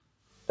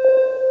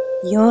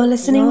You're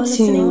listening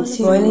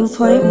to Boiling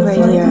Point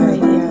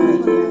Radio.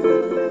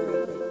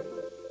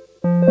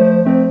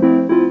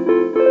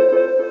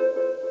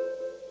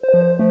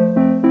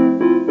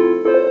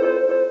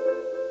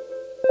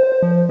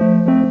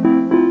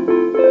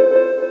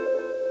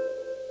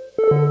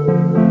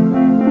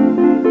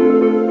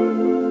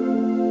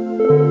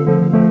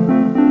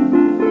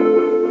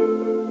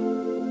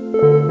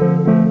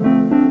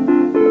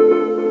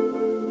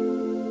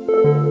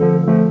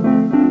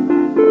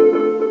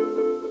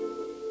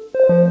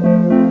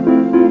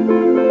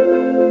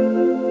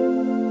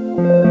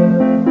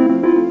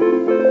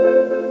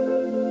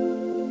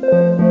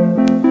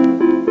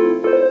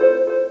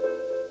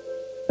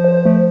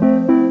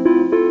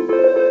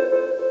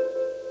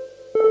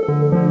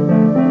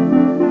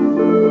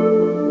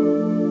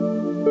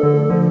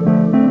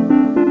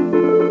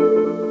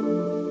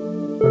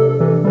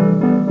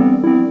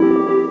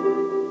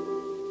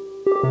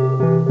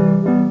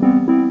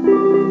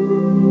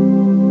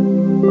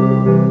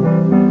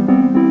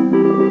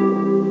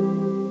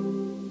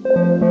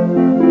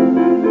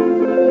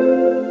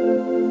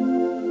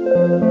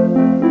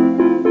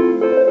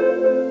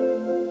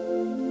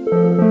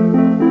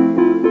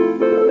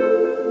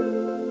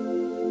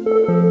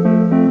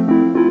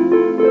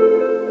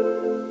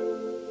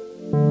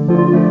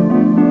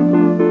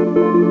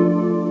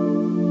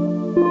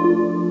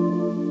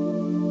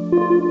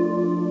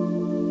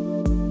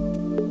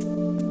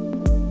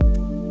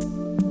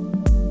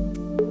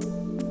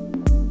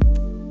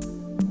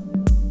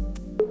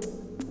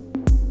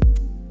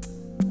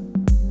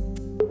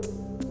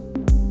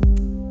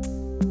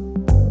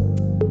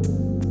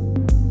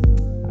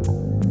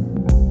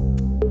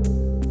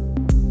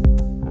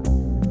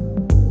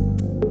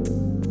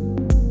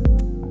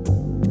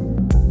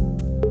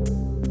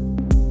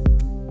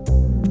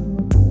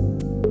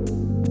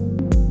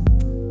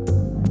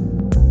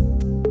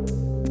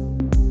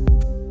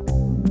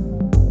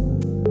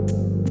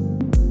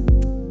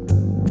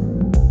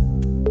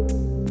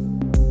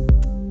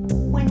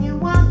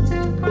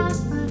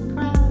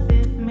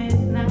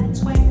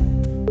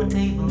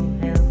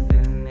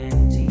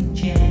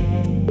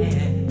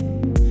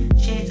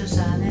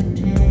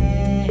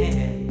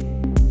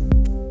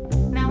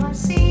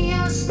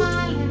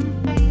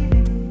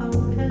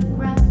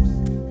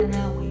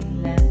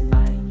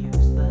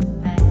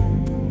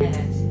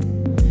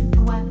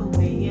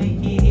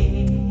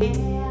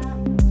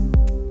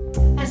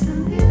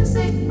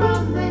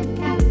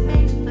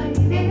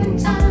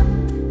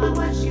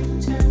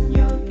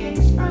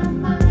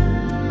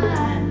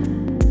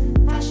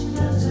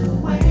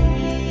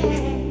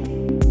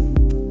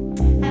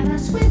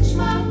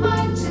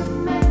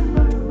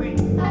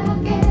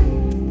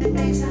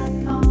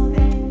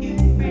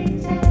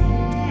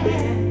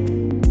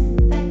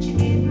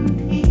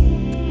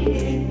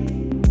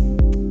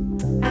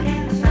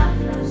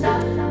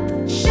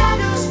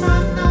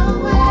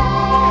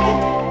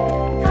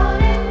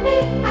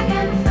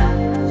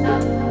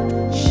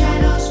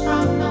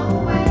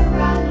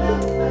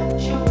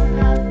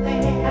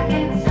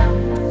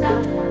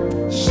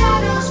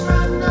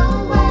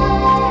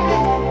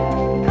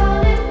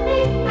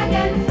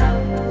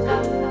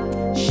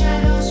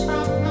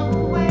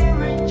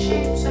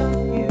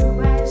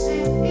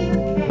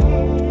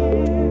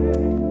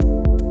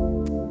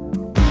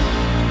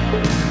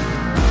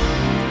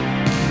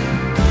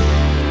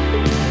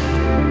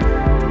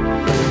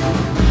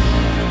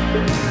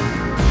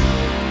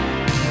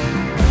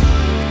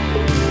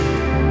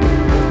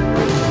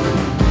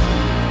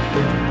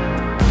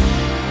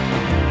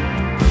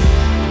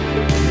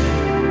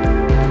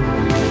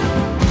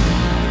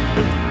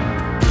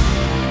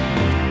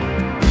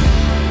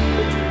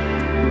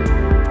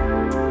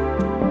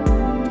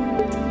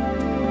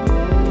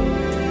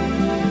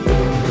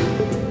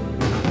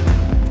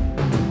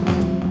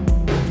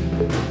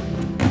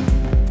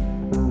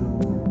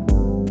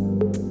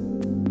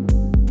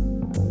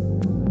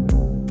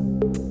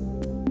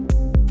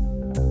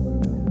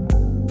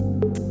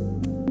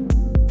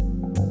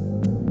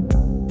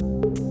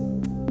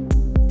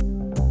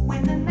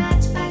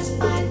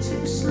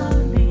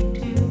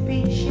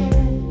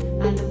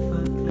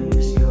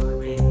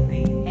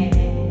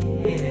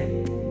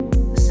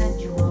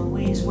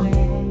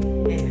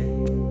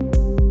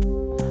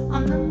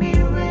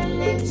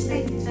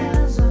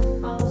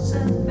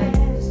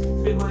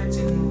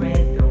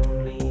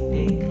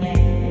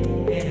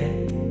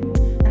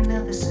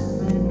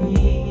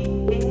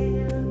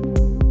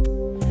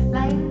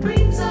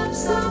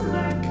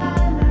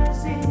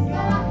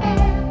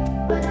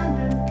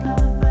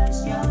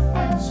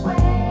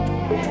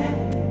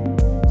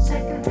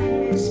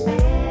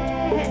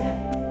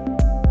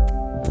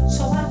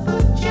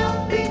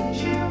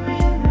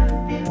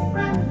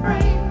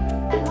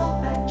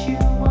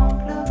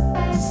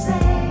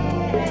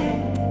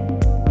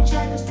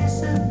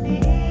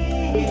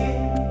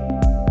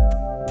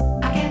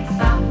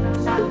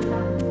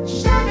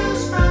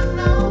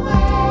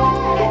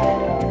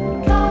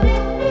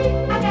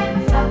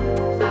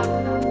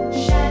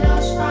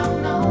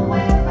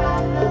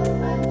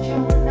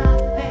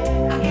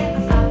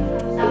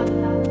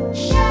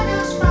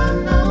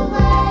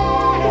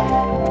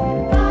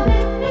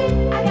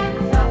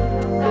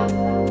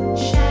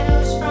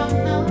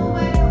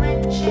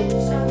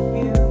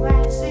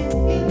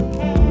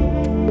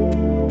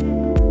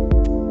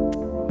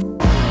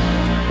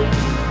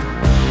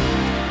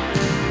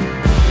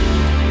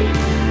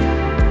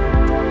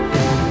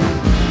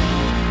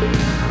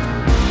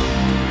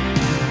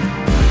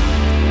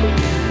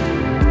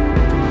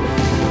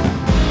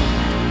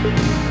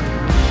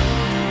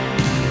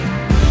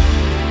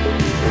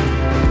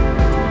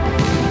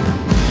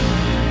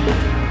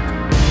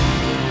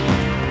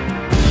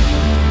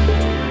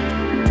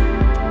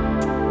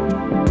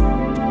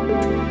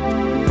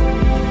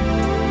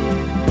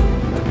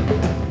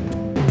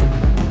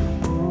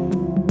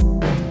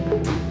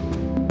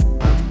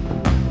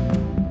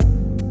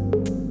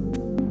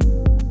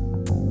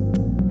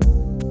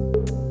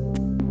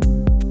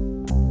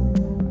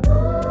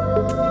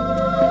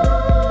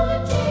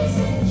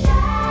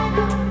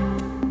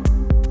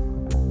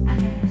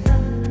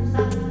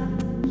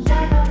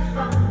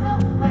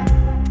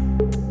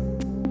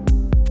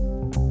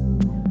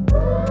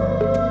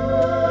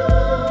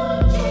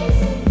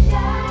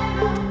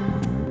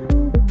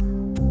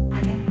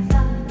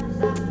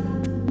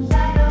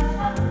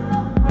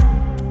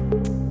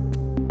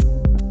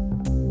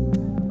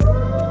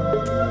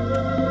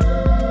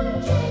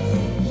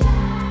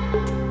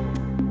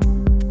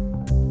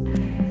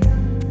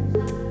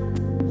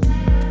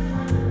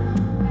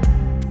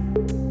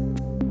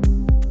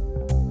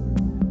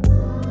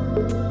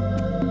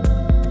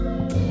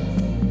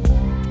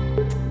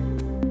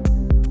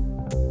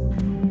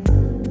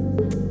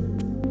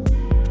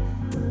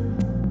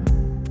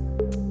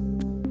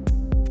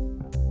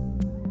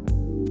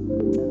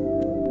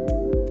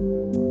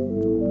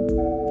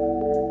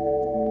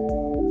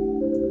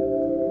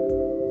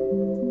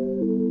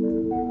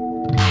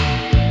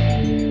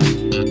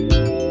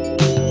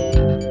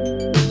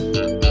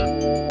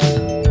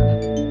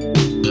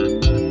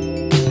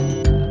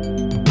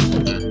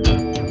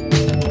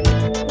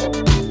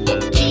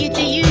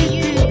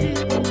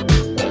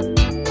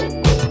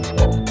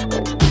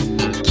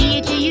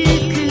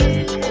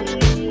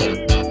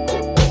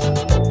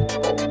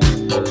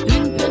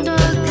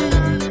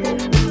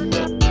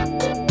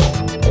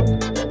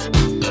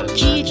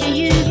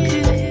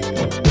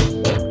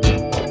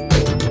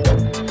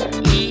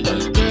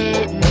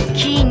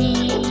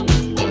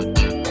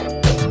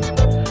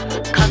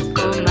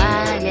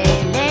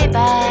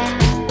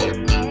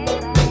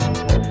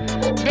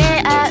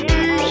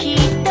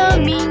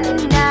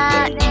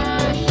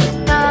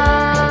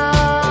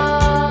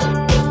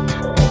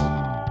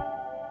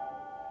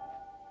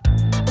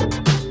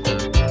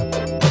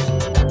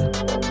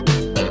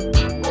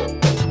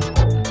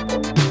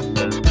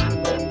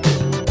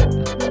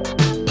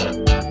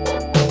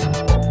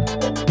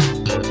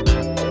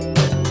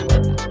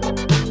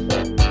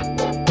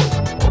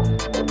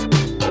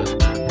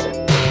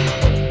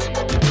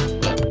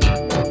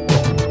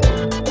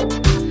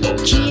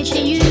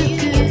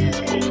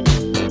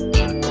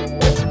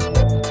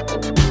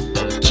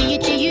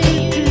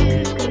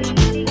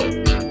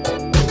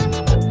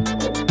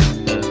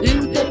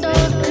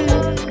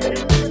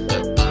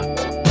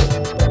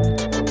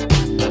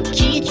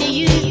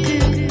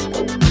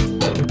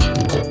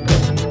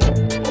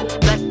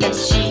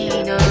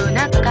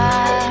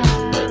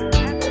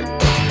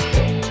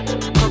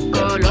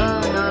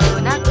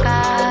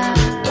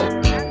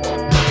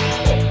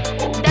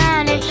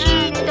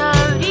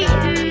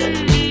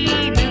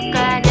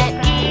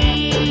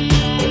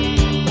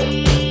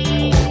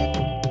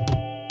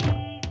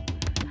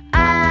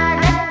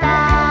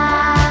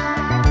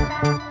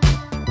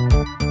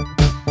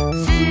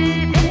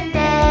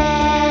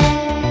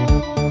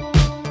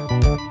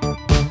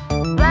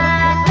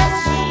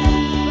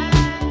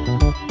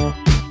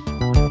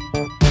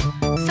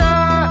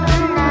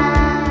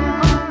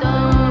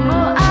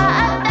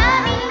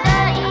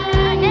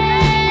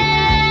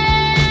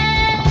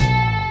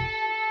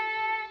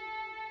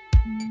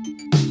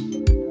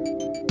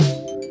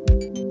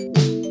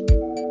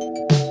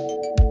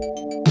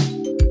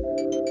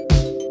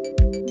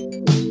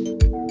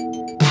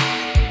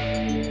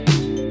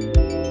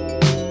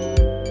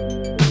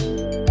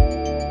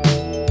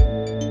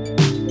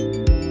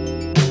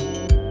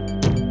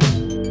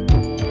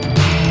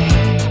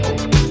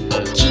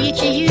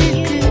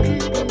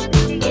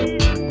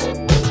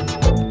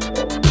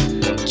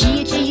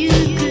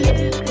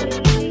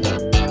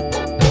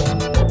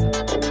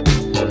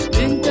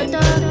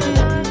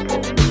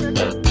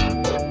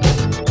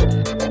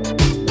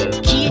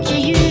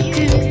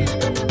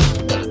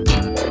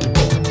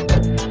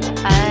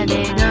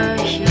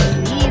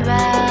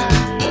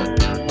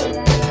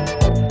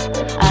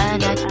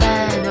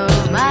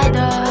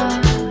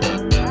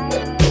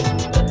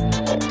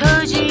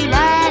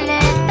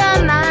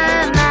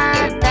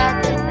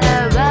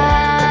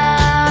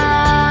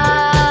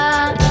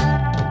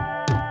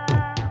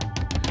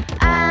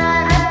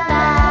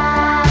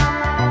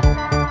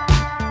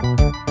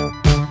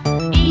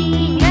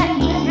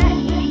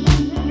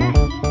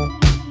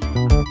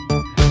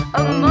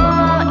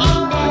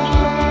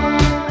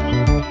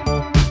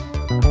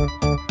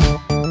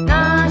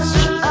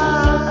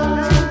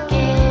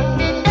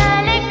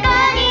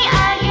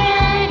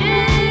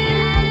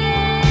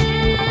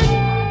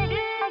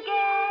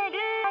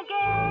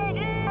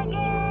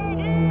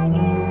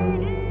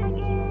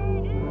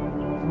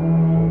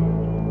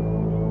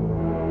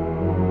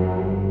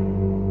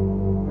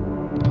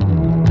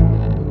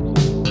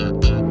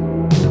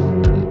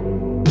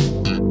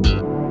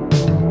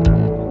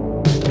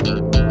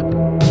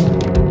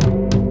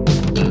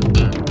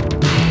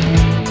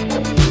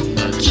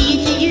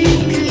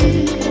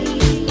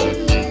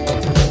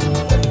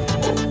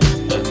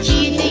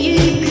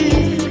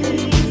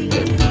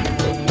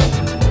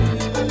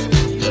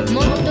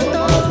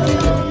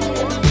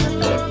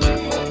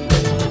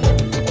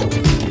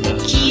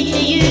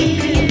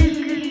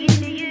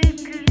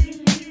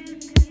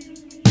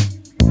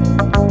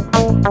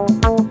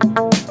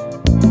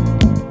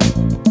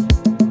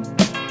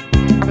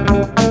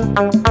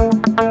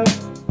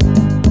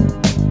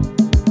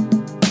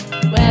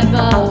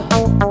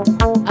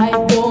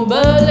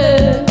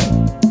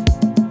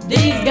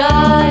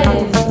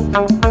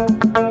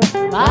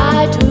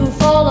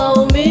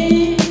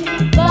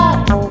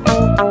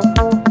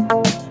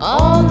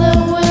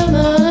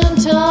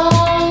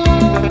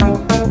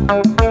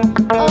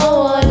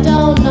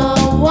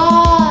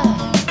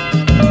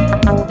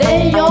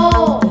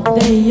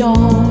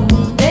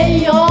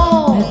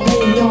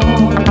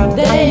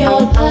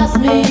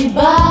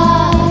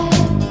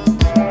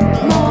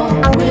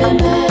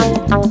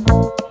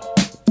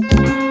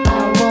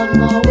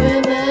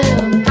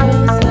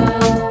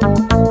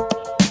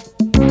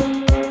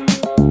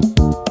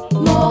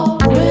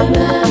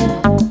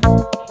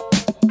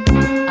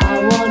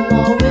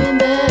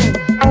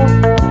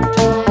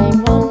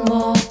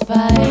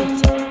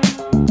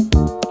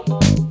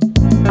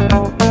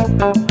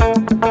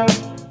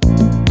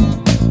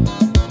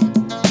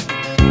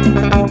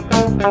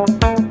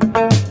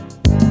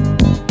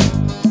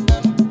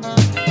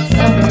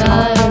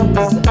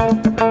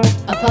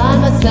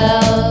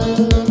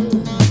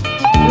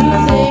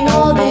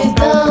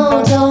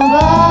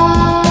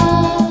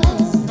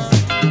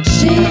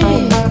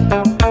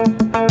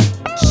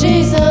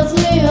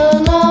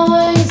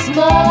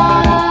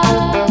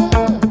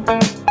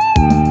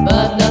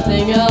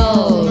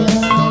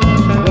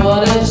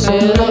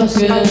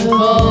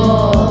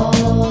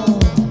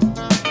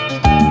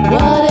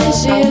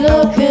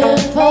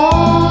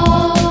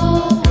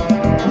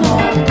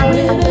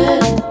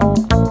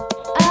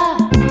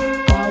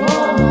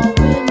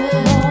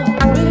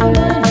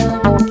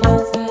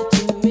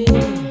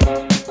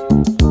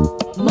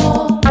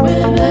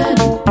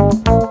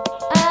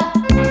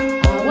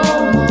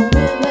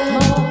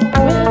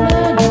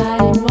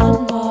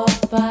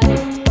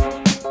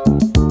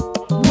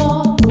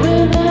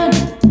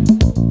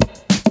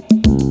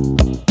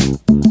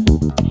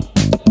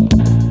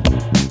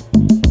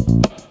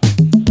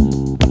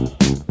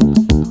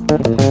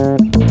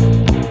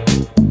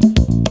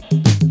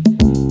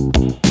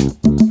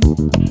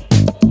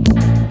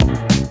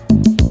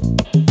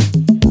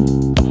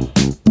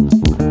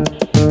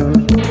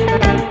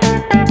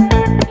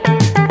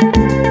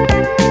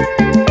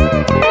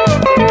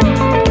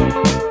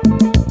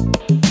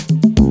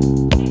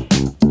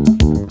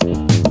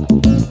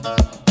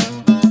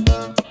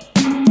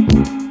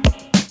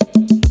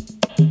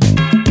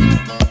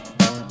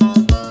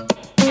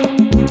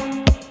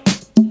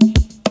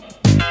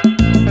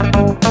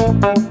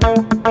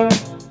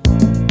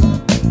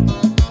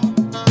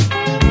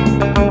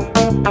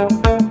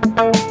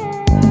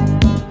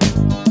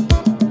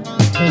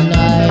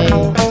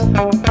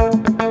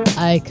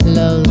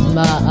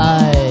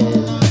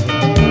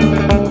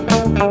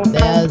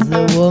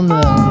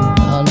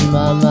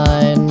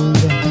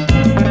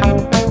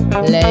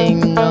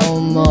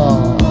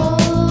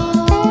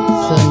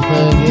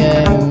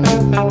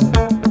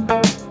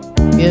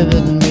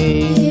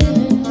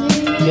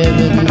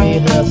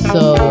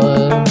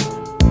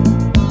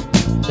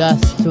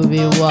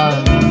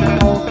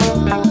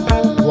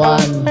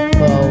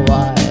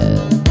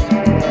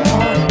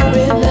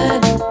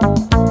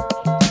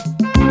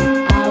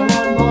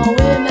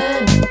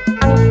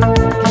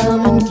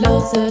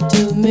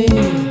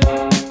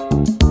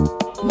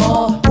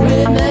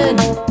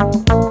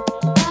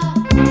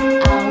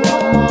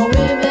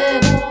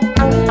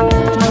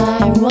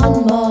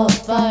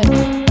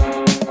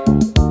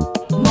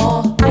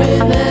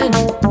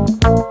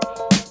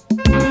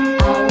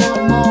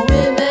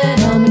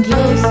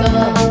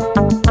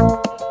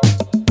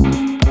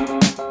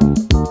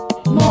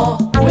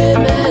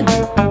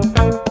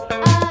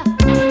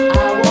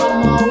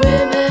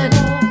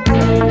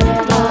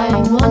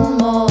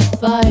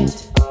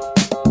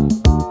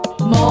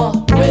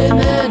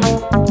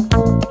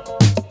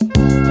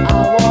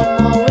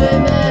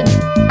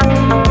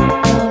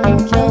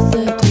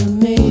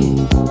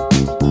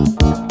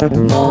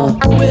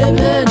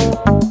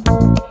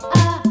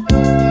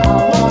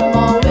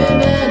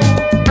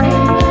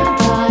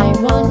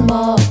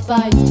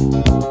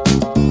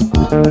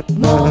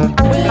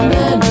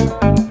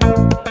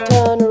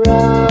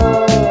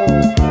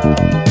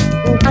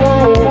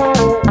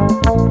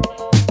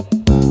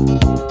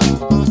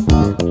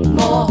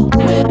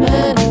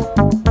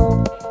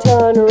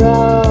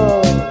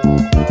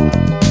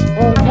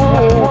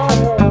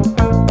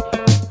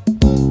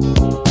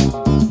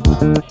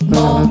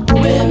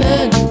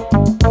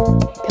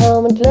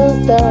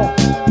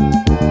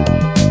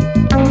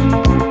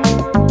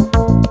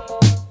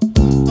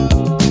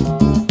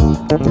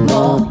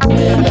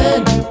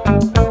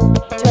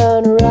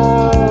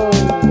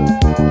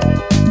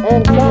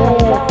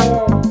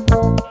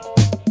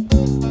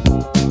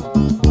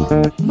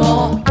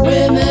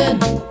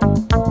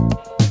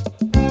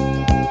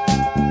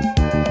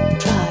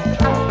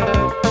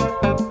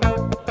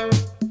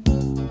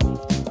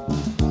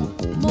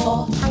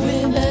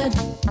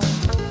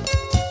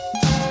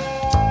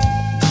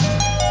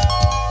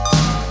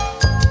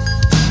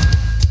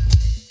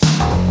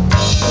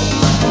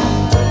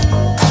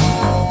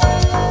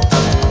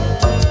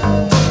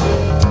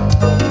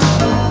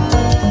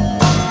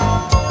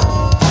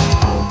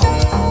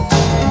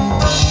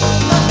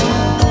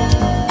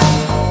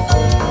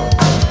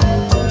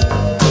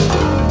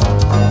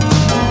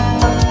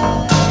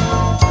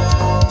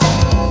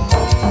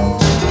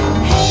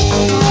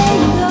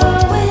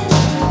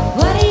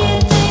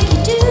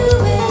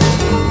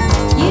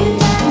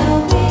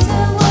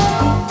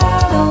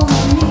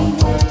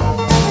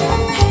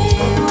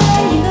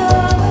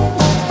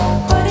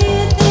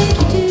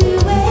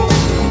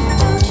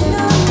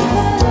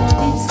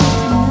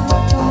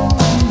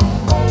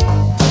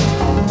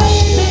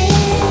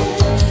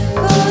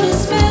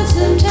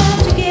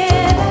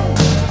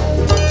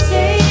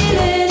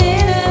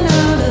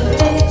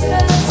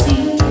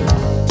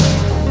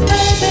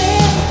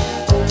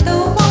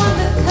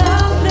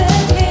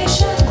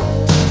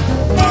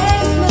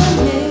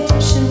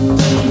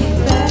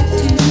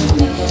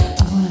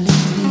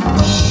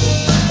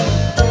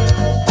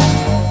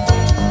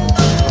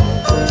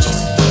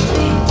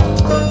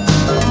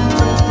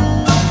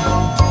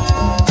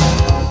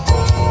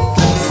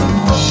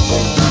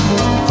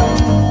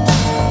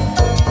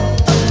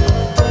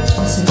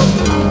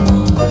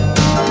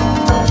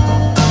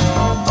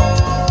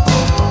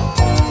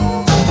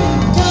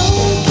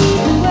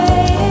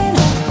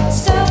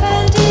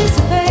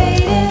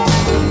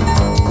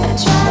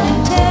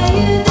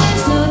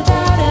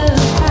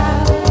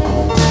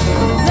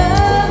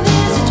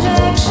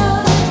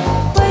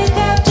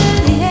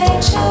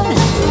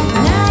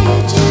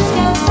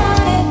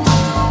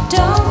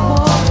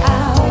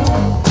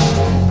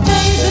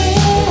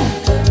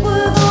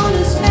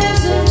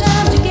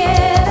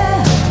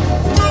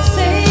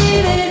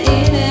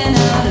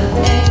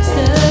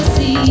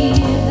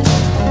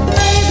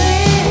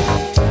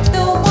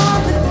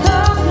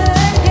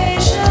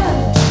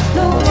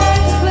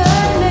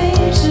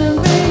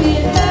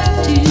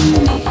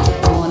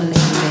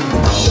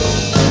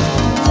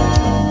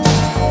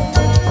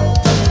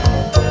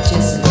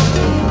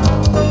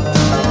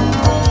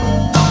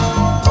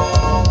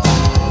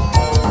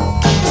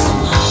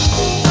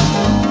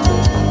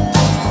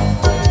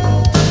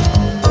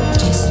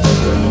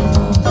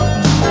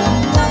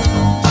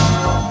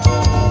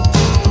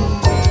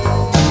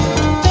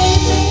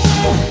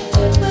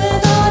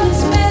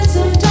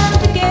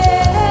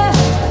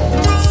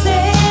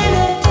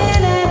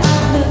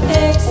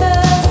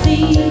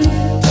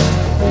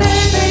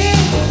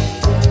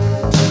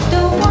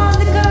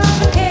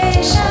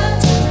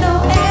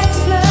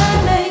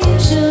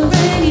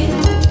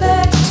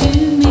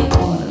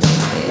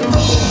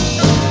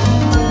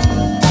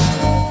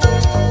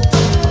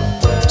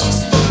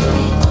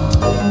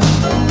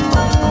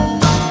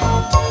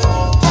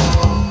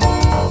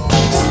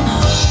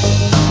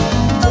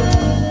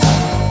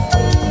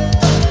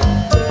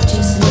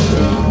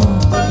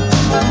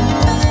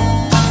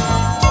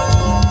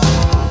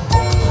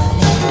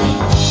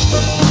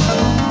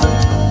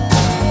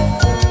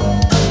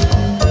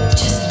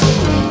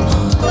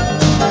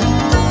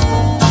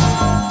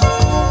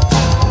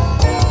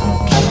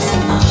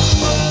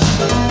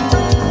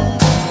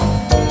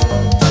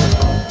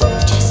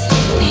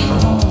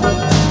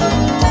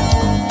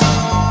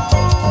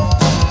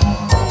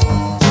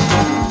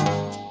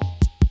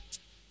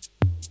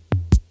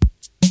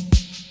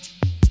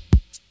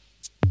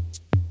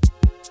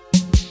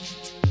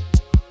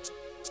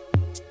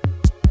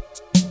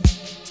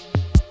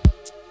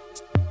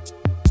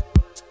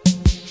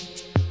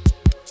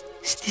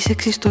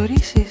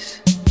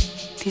 εξιστορήσεις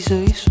τη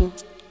ζωή σου.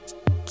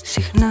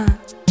 Συχνά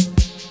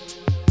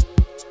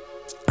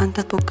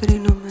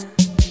ανταποκρίνομαι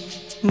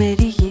με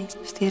ρίγη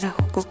στη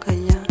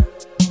ραχοκοκαλιά.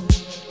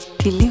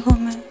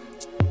 Τυλίγομαι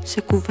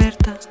σε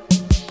κουβέρτα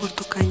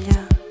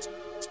πορτοκαλιά.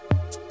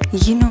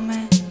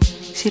 Γίνομαι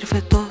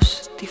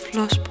συρφετός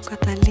τυφλός που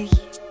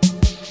καταλήγει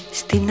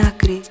στην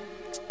άκρη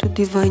του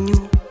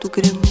ντιβανιού του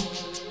γκρεμού,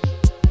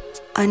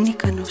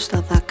 ανίκανος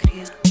στα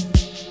δάκρυα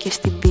και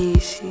στην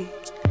ποίηση,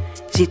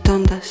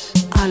 ζητώντας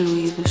άλλου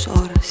είδους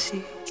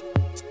όραση.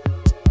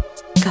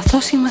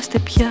 Καθώς είμαστε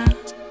πια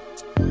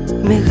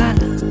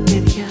μεγάλα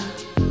παιδιά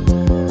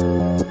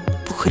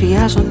που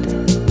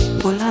χρειάζονται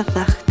πολλά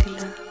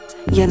δάχτυλα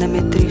για να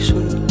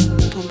μετρήσουν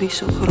τον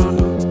πίσω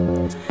χρόνο,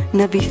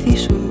 να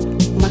βυθίσουν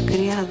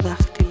μακριά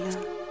δάχτυλα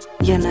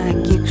για να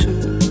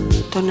αγγίξουν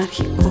τον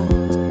αρχικό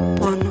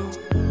πόνο,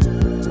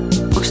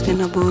 ώστε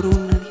να μπορούν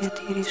να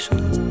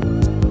διατηρήσουν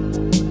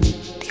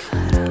τη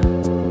χαρά.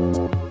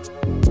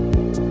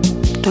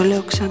 Το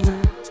λέω ξανά.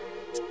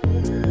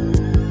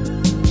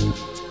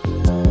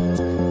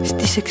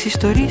 Στις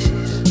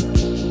εξιστορήσεις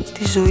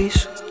της ζωής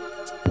σου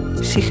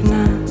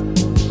συχνά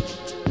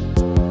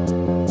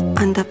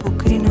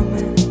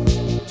ανταποκρίνομαι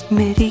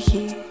με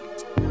ρίγη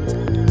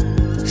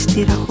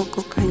στη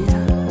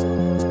ραχοκοκαλιά.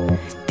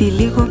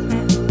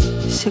 Τυλίγομαι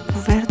σε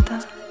κουβέρτα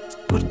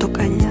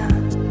πορτοκαλιά.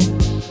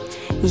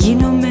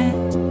 Γίνομαι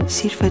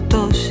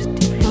συρφετός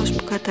τυφλός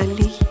που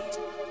καταλήγει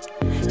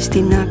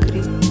στην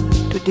άκρη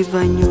του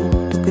ντιβανιού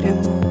του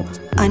γκρεμού,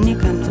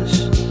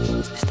 ανίκανος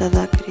στα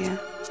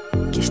δάκρυα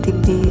και στην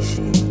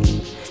ποίηση,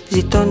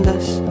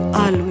 ζητώντας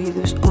άλλου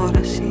είδους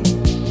όραση.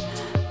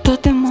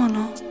 Τότε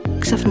μόνο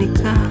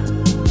ξαφνικά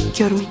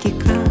και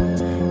ορμητικά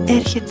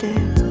έρχεται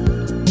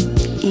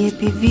η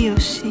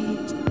επιβίωση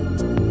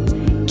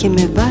και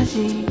με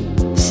βάζει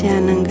σε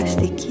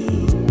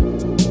αναγκαστική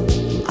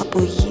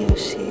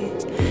απογείωση,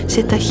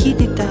 σε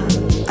ταχύτητα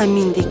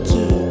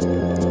αμυντική,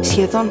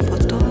 σχεδόν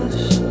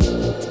φωτός.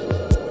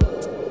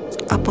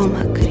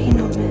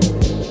 Απομακρύνομαι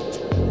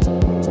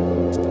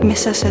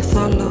μέσα σε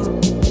θόλο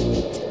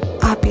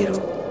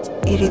άπειρου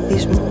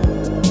ηριδισμού.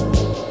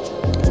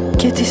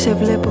 Κι έτσι σε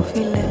βλέπω,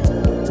 φίλε,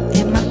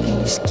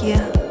 εμάτινη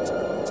σκιά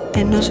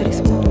ενός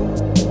ρυθμού.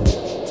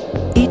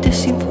 Είτε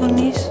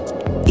συμφωνείς,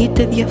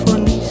 είτε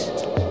διαφωνείς,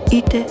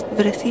 είτε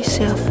βρεθείς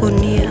σε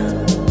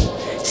αφωνία,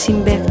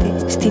 συμπαίχτη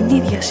στην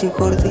ίδια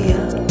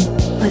συγχορδία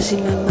μαζί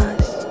με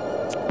μας,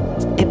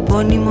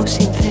 επώνυμο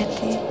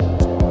συνθέτη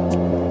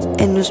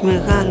ενός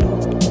μεγάλου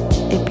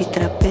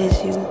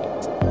επιτραπέζιου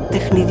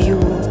παιχνιδιού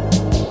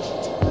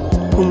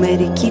που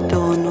μερικοί το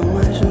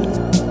ονομάζουν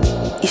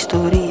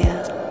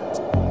ιστορία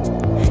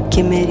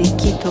και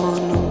μερικοί το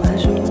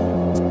ονομάζουν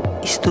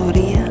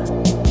ιστορία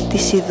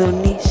της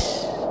ειδονής.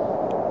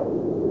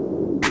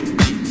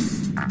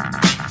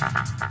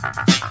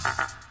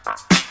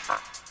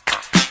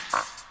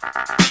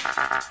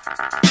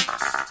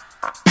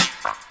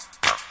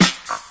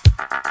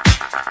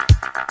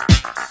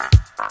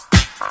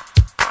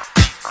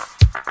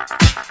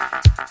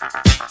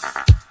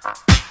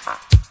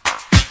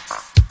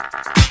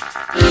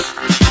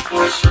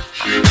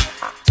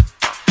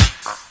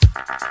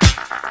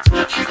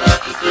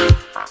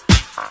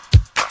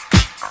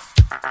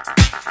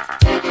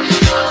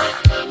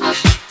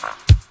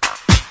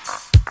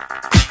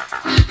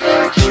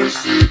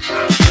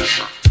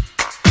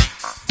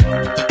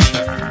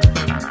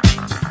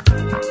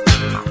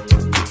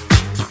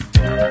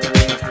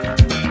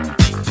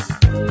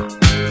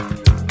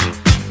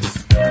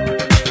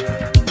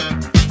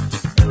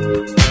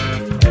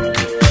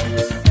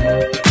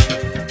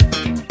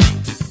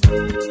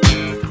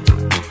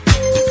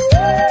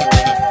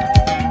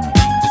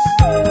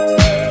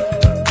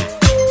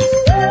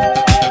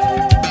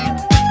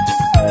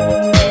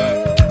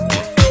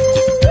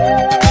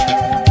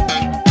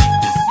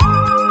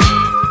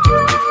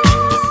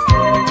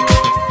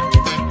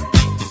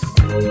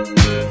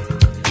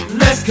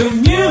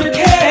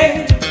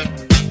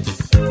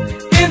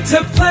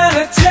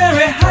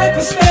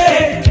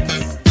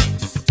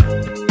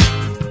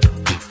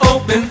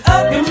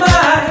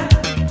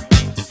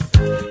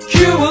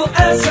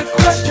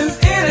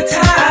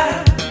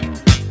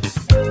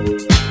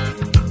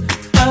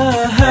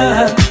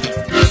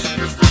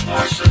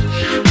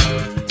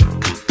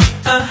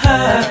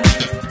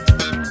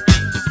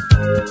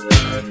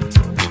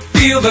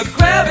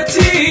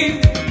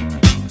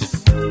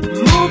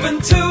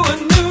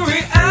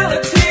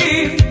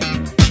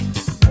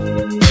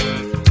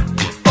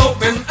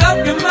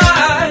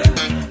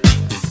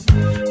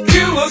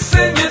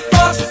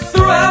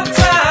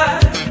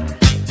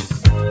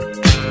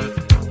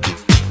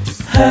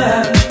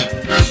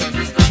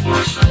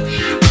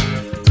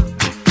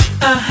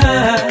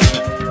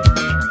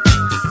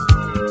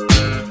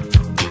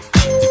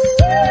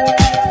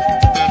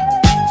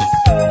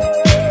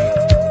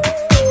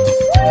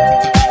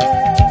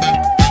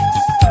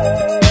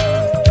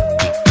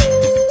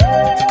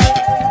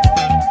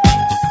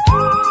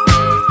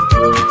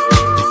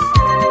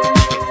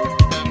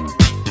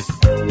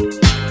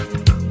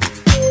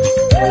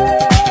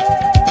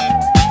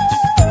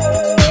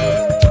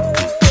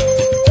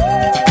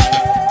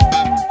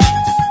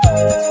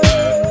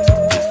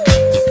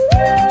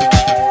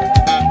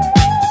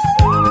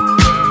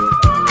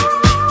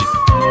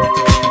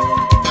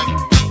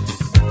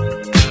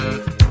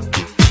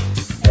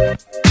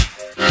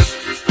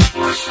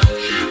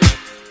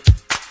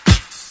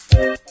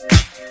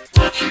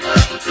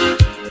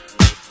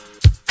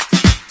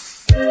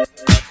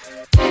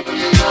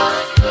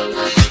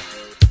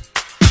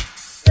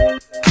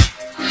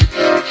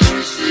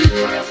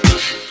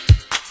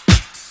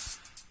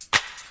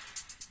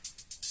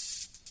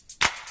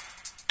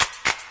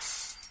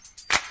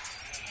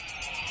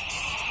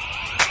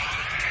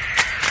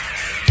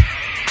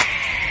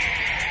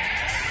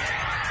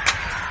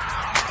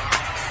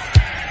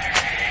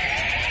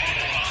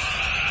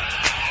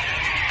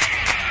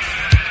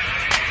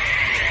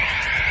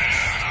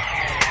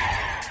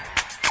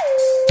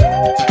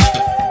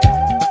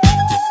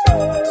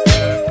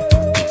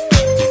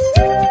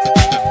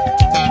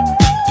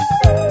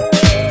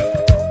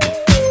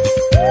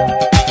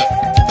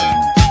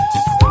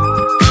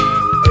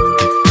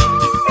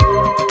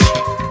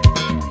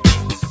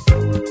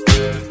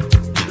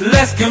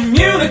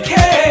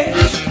 communicate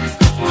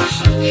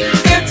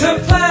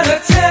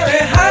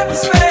interplanetary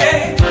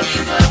hyperspace.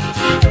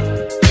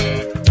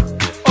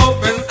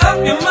 Open up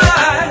your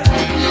mind.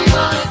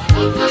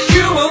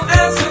 You will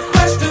answer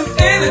questions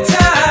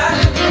anytime.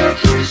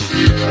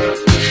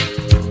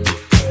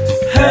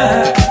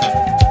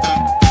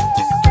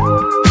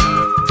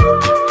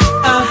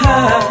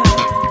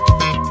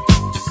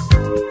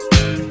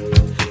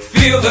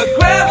 Feel the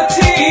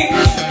gravity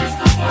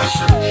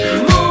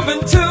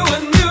moving to a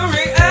new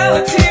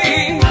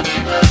reality.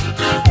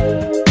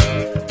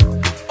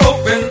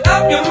 Open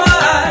up your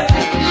mind.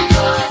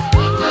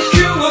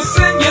 You will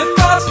send your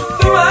thoughts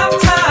throughout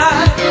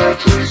time.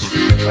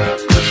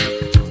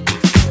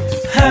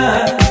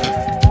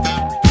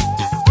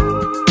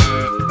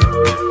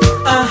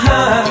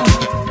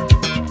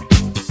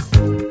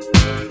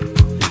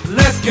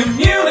 Let's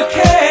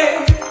communicate.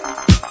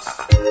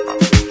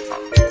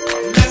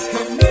 Let's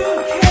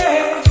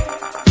communicate.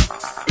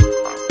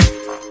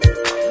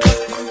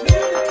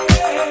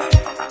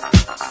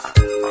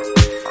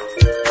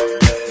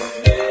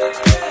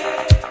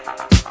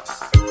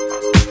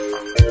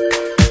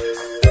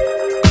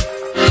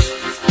 Let's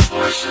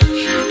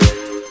communicate.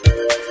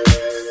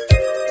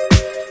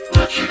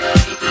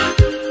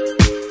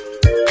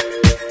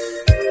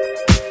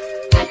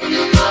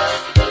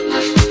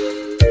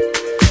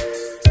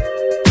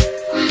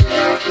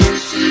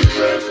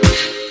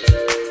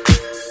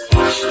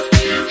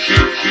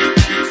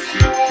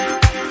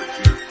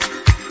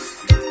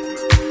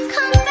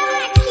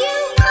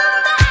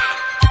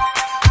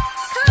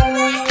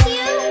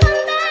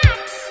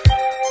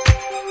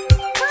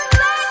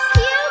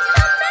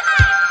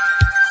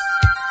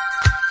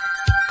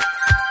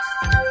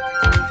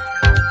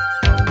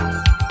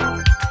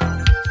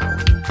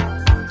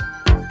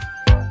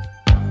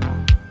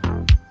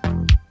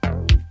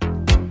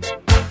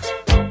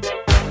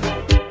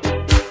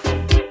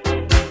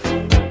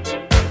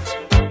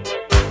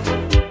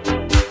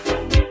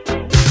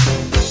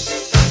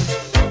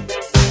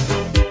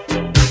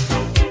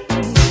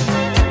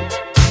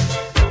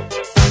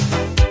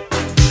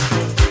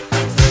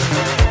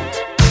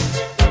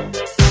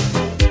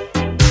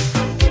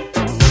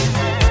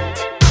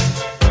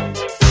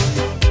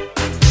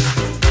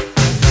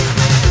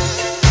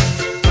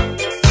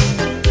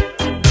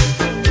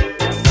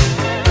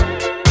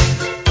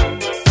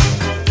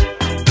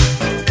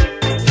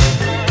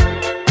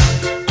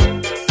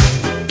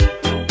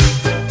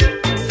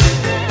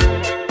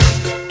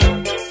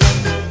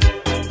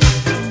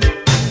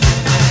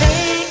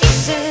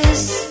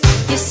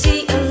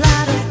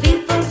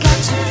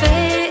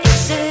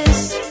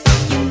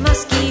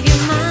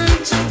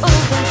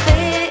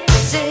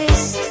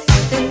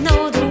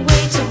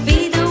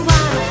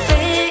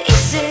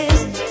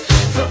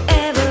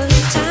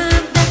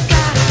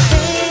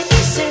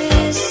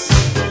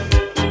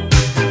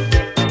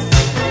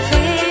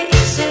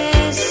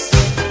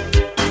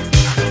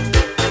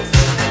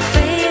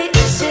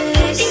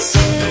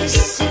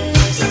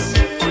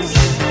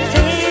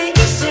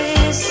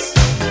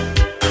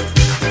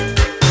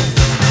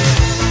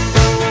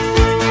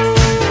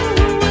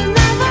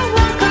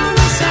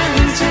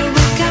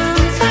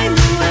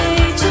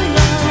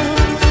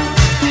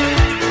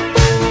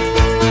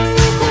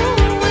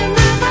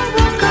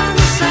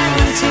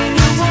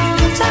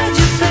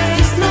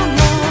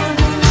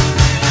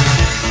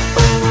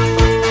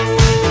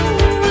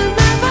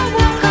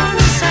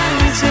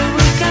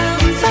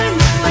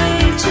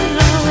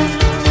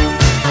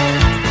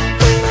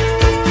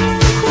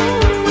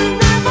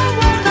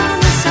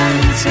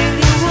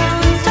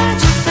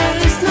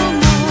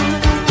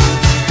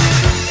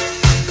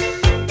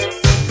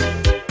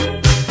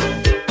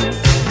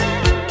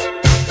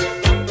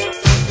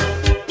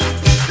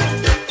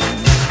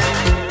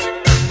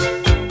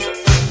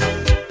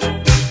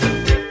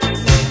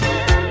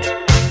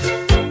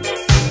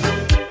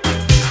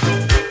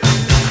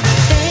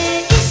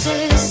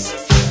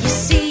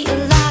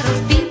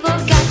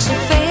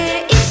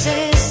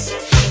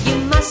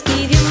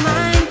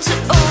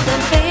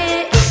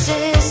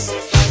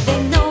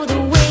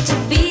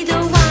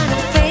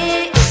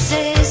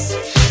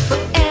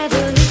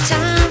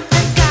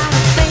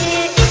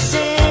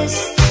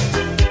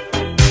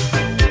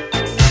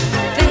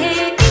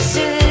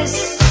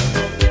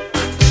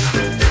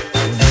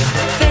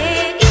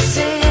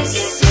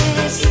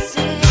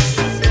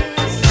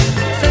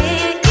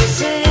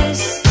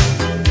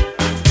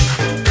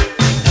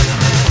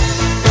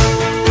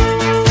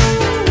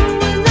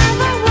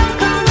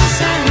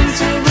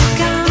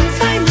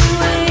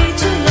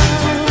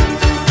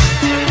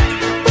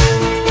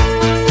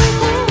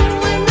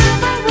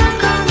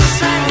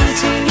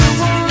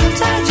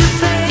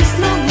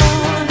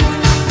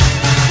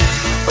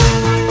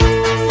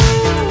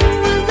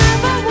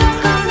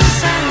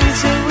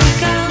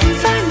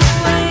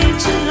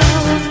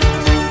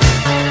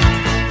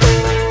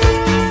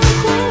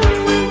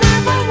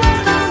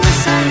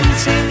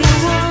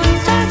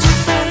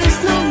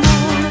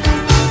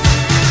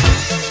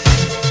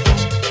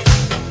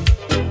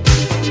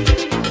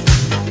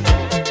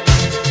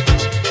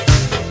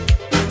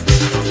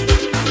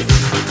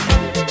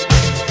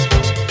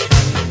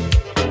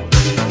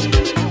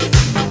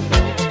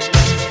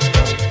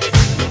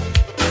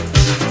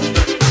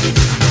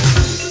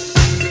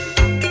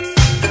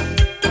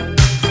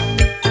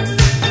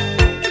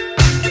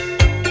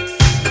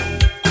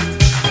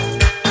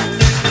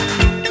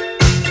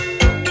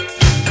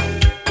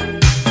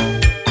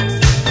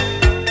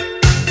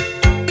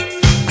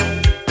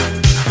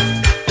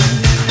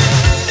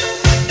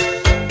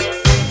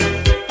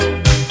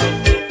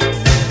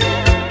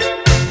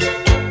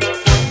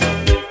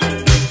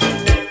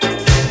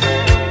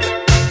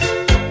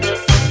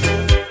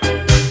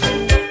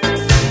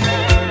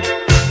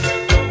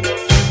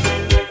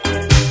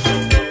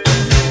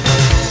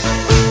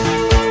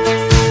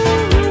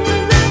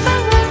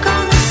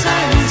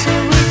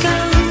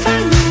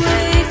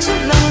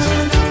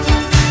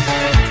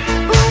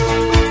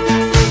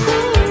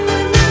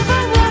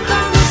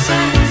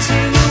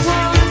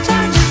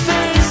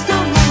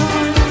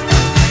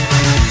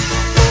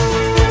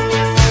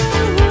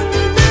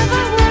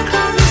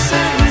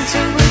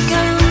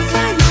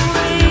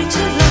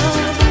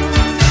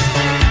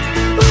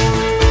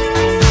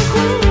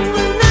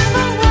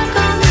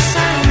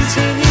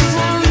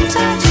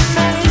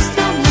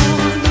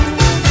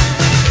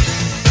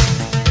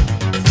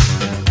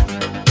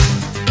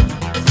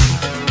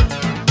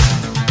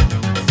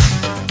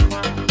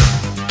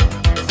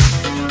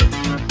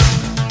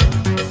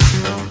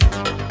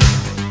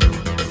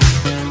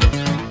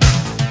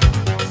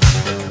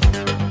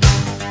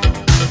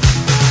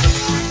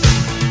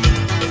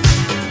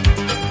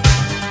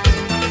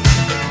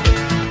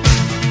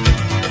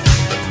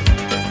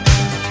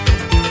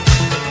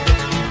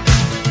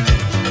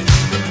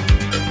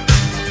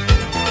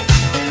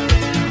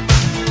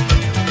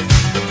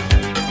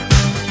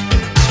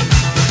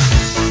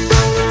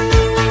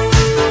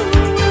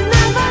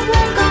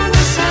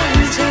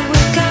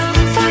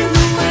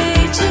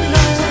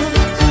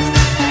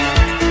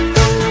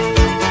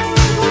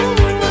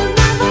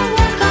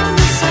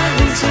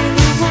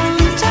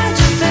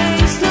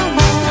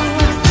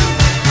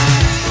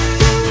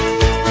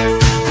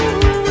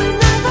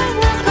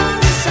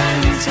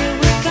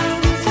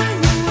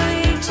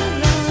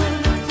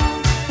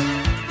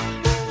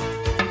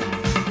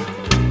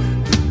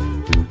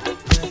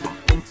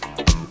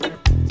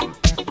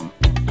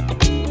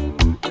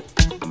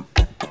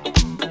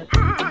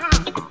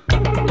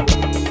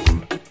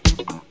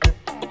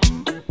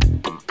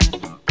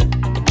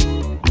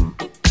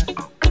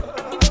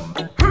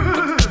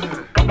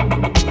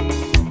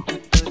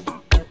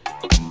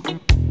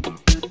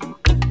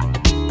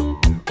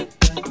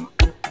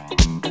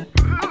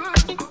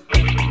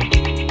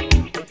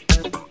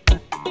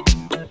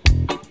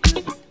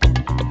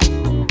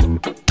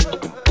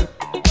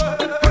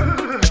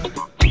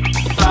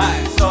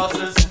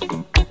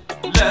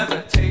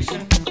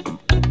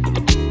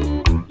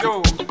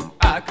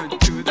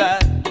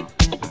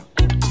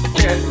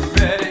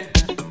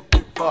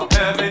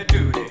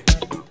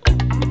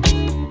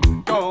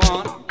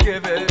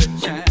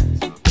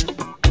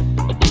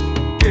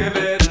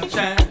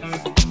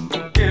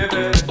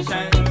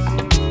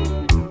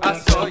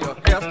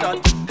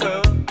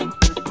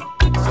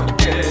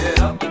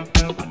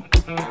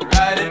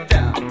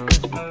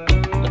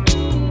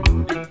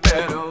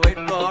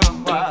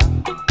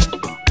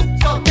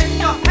 So take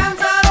your hands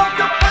out of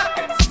your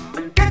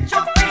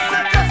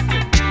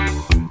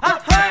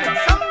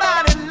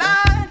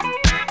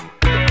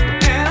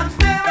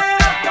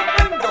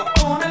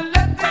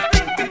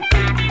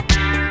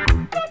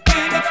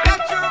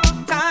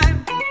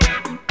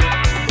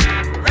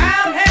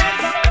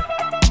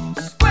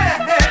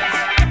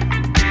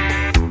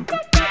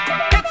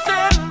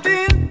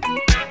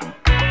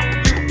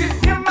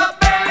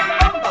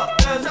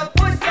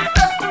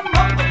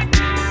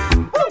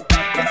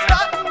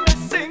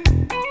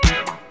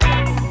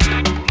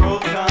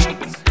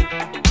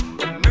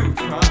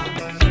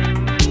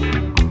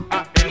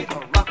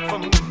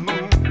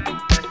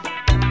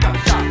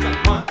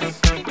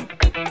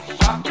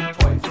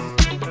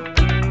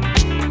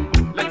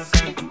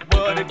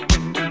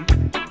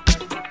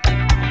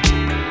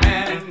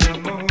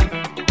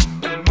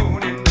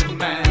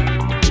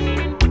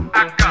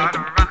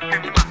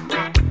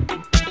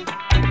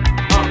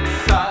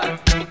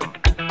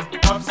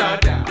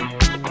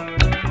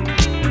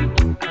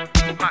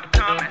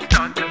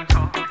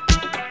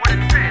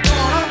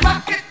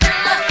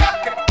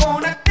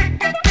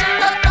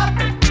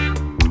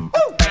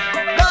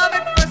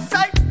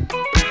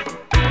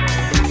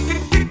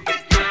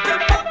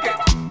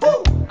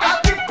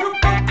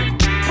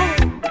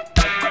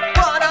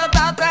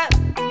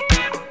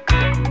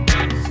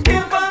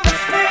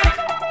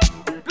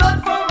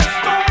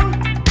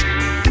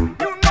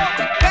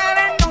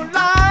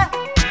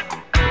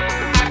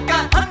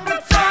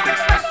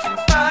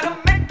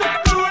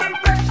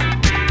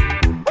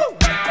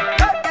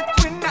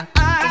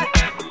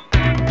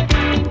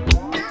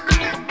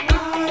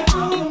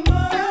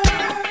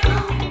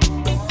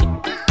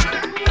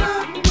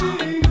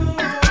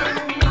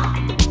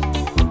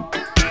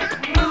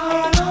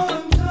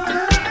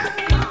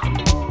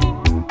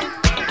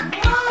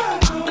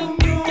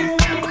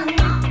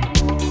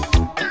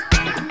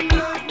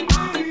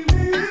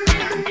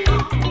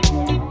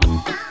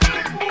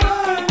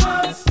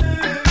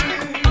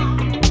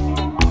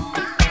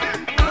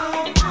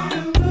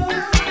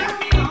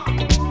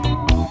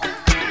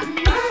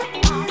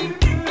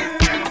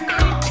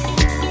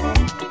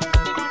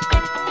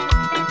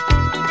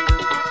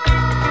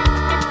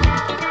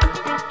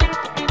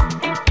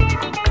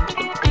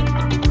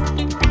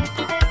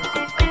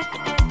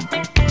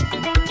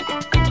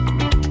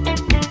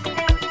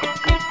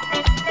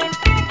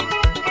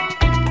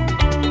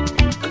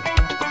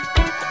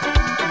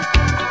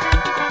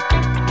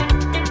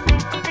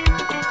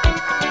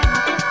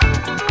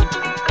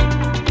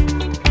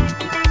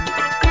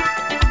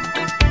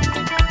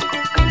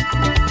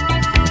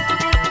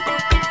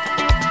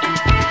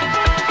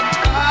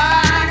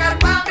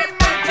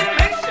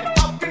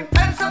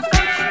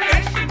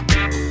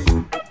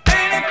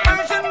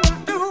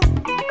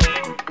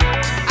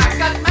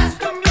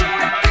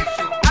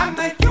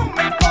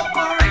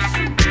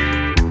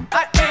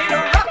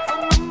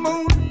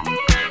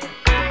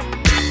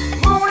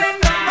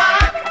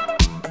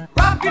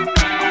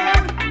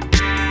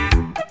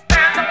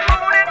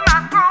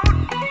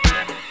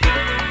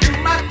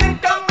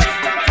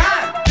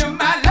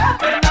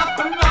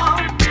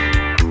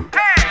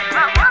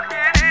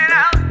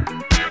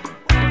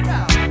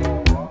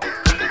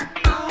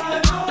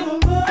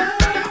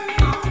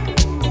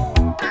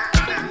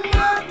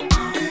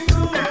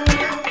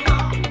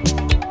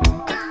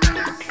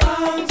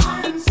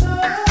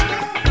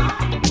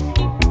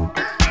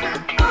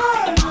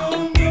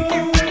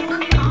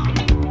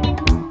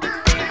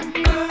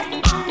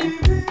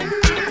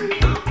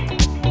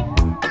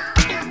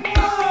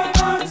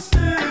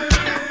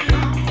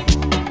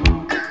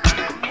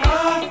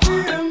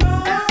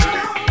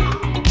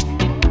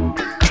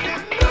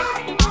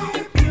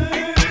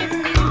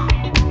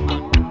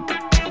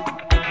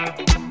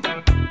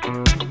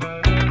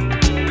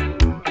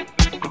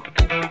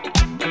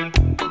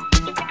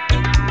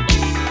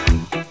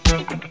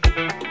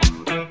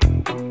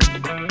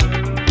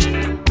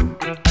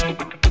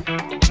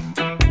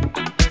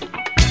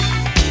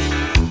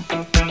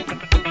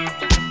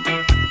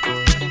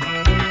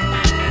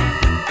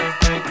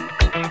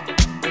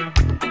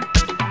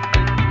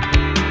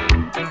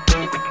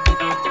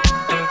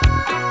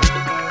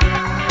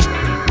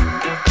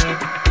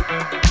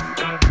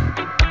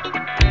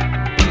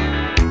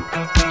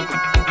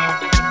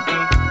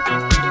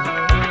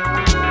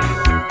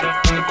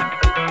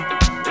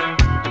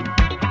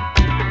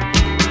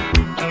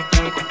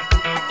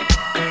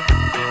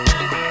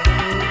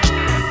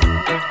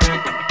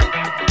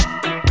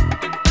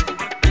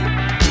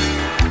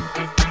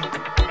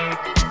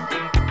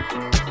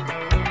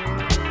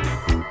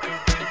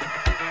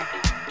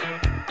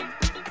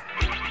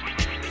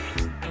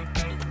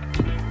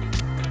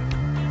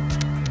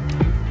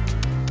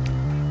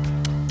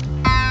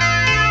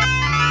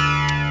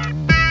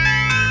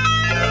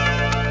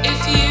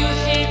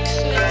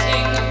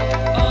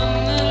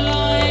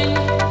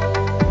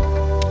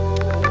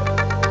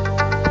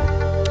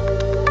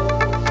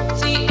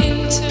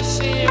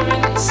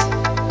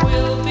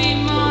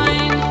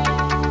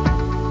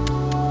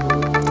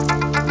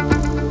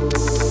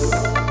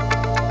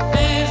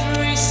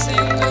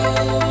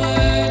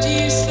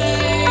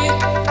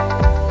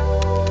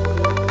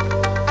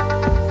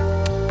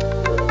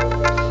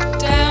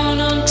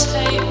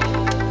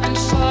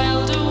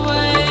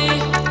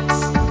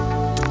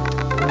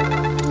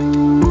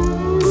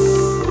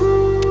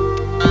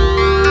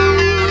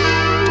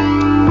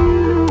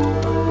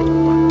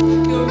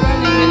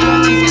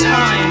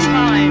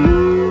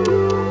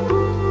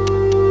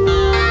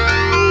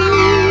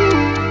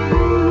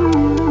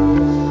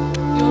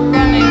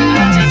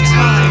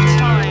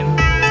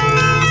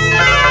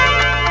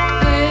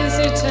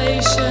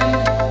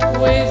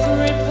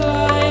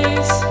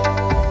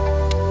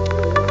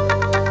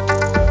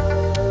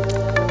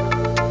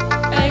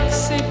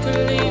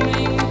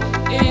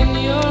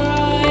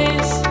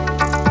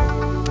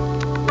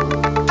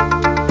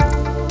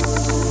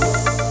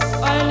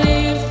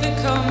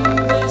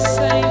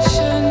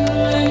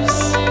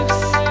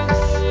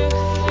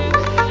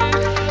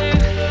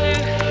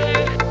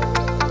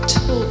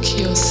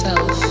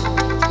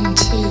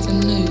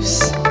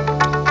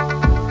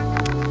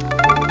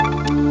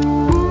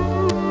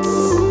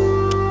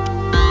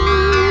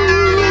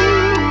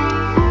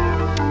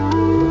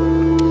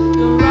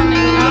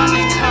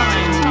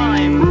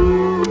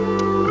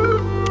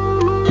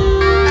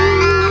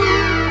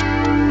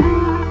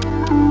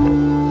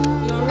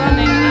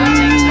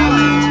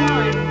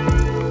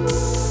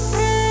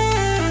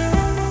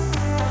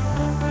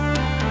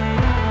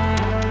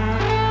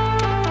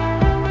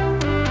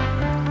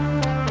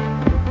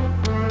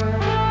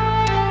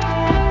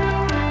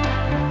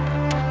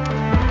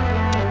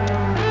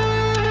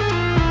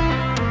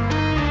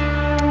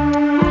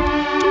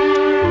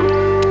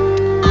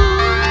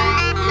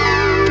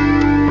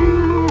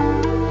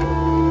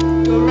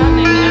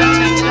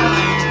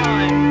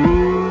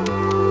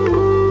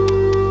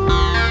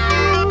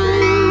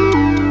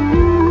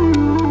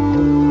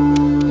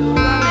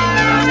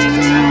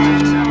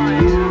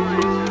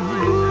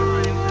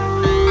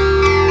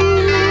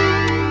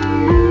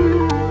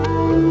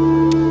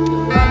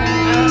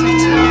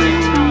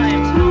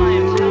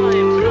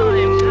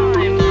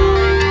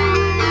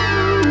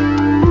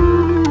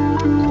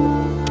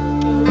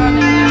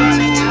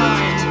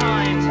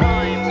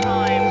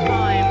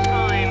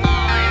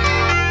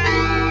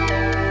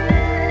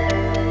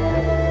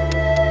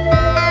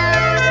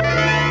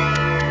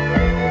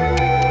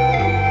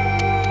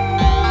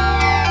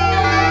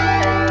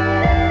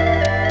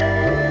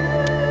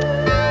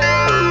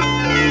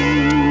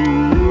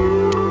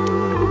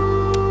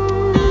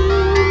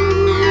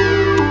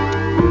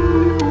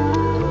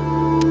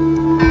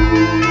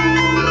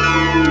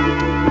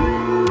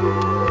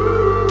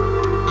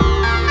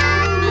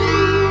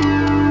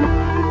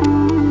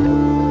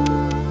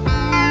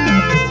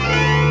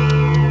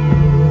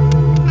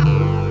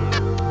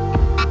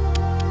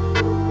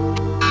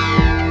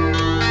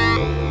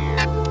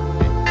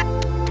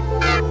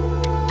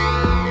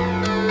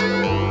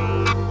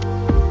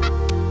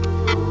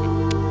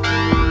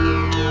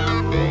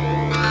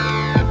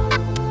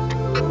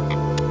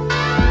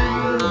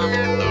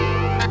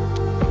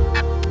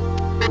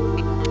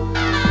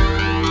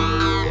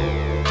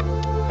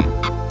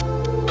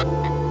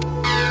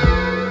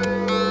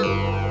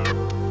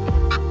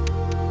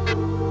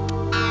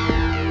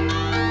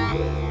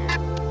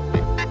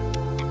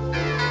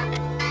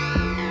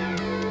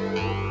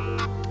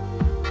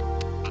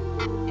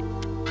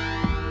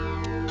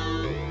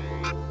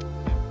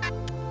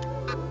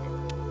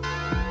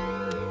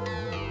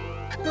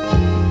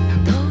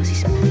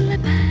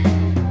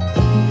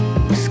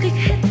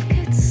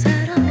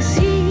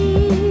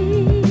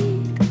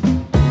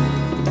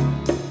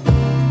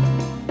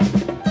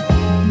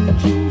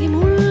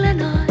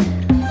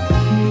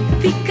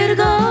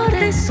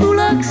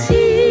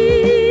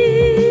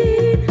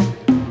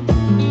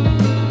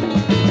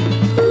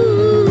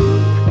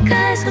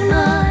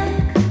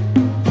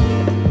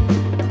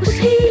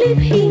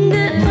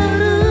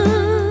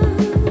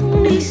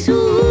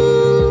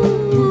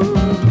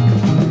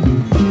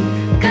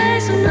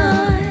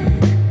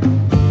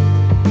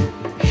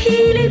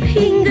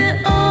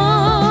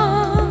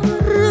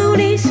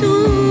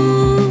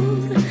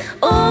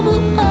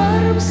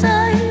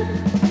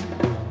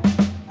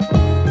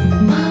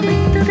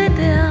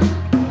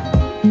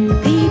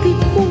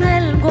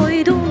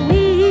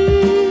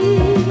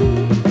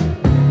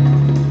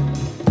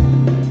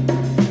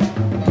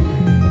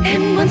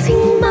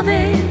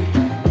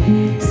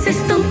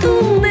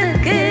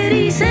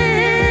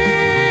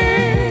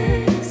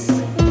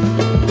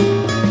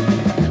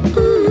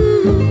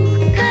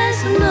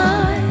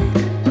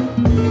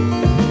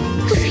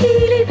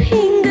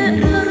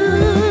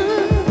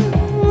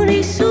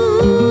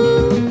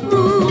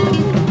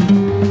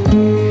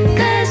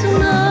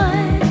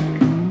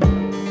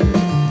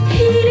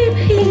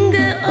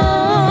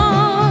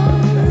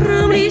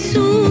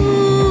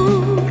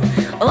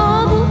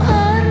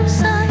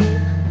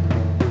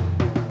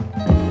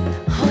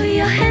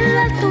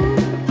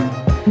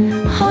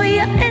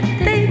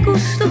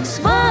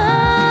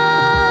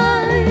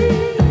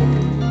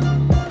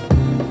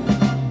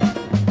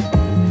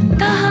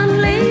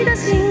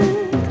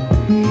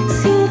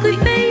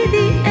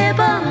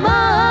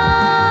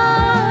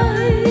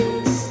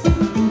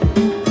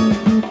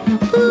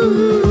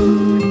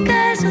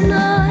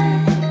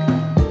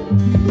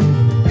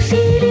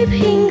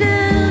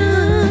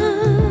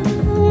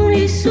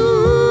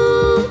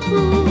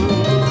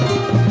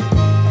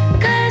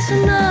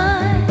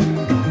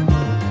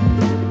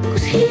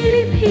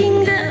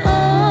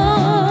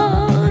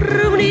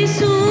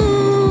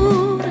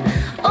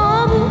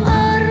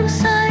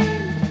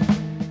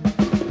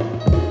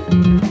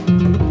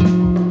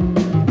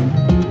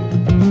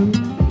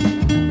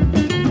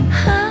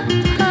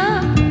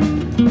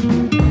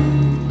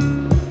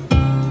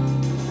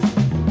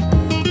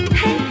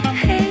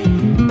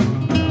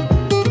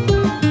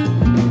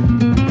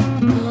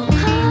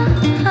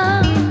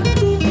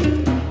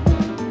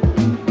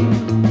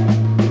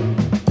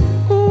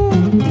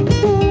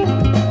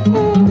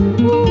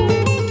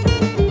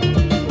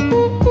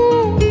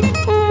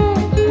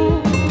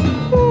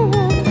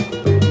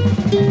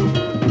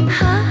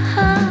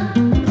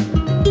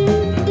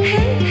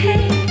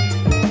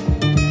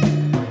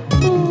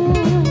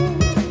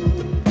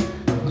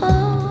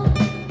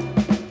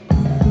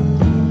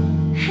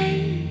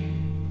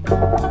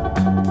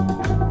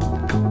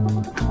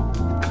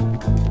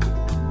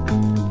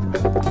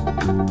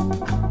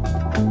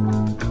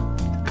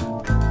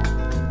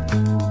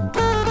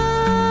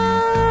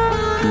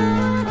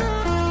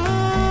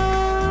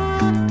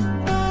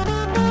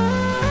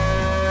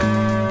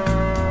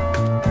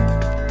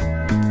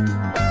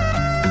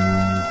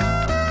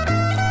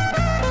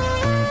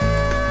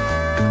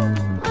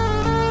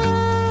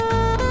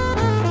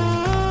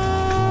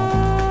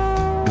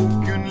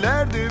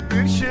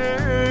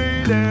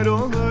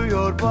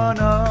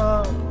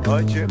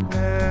acep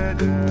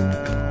neden?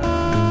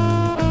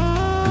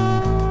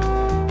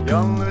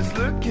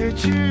 Yalnızlık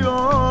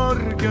geçiyor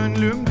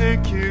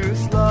gönlümdeki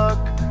ıslak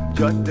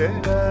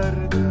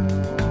caddelerde.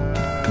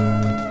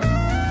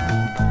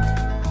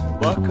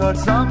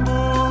 Bakarsan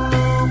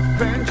bulup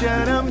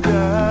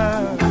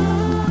penceremden,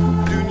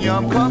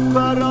 dünyam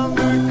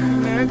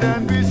kapkaranlık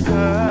neden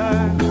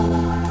bilsen.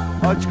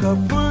 Aç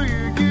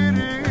kapıyı gir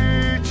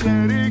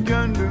içeri,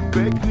 gönlüm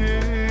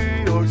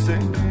bekliyor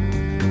seni.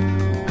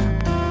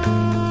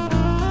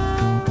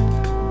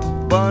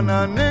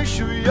 Bana ne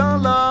şu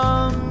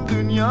yalan,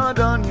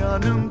 dünyadan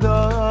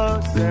yanımda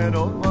sen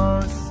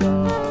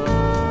olmazsan.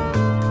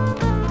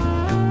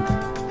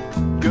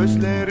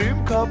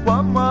 Gözlerim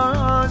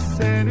kapanmaz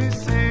seni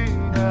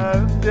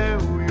sinemde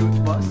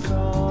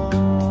uyutmazsan.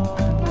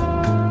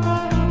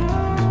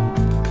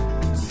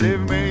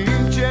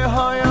 Sevmeyince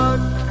hayat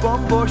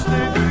bomboş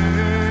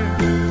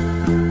dedim,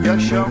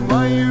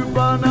 yaşamayı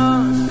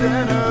bana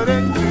sen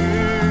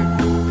öğrettin.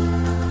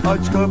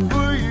 Aç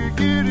kapıyı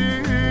gir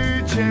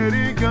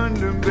içeri,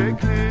 gönlüm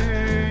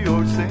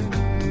bekliyor seni.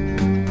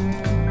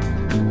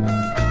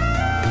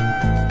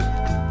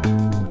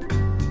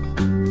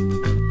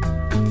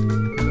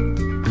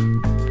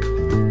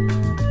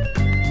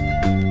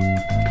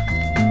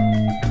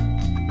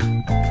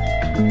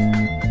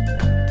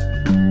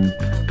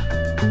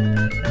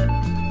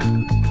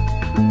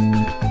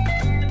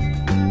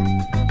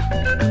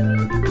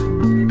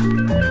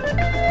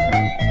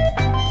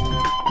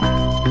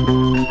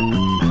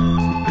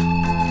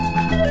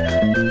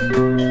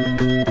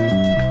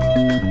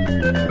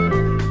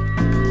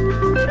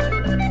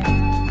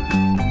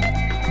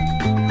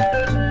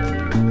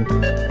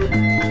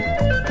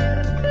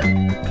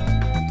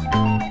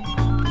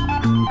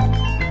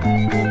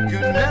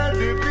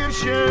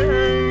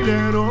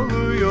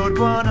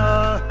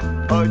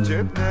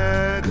 Acep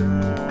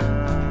neden?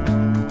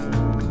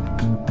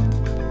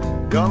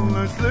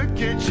 Yalnızlık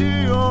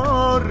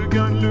geçiyor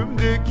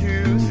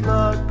gönlümdeki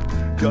ıslak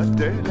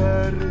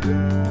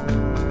caddelerde.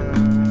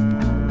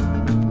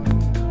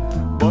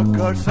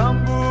 Bakarsan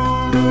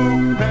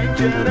bulup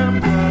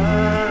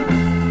penceremden,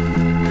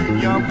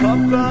 dünyam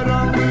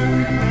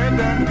kapkaranlık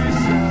neden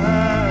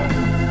bilsen.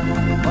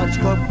 Aç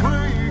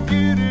kapıyı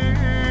gir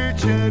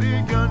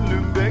içeri,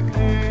 gönlüm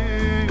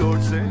bekliyor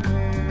seni.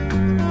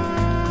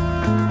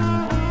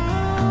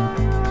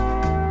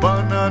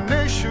 Bana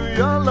ne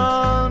şu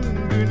yalan,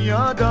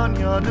 dünyadan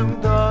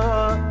yanımda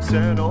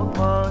sen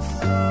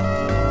olmazsan.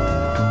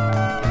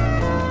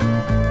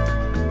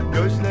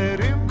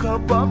 Gözlerim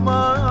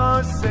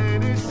kapanmaz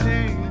seni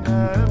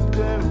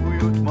sinemde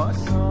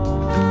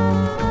uyutmazsan.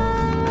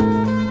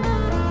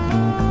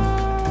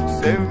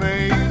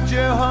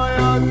 Sevmeyince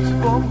hayat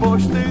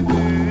bomboş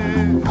dedi,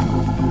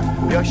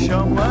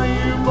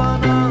 yaşamayı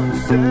bana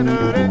sen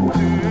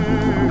öğrettin.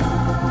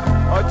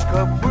 Aç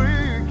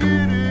kapıyı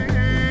gir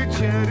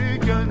içeri,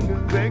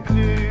 gönlüm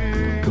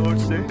bekliyor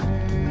seni.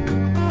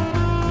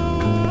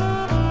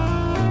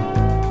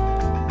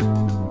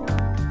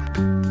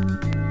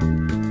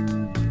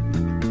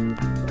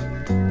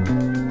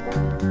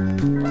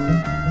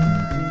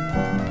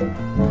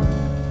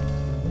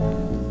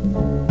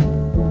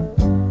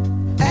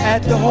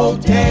 At the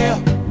hotel,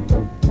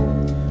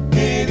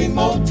 getting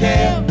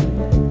motel,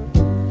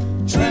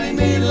 treating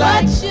me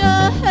like what's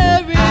your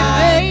hurry,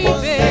 I'm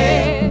for baby?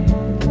 sale.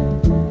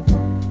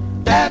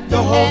 At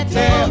the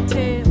hotel,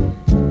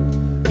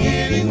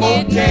 getting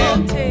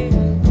motel,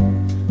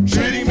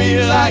 treating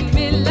me like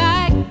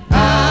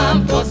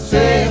I'm for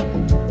sale.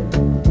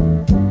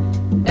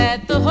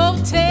 At the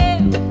hotel,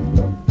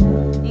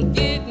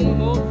 getting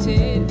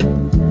motel,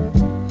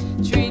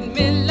 treat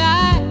me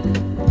like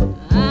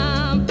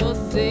I'm for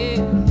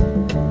sale.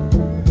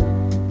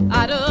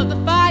 Out of the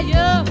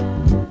fire,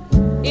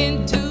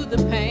 into the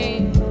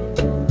pain.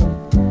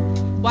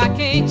 Why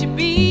can't you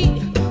be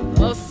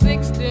a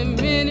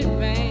 60-minute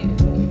man?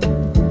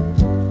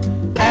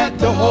 At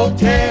the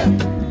hotel,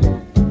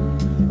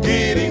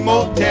 getting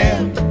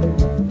motel,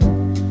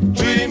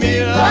 treating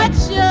me like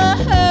What's your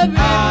hurry,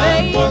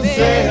 I'm for baby?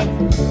 sale.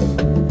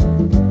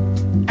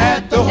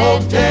 At the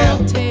hotel,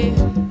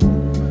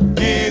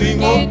 getting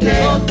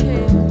motel,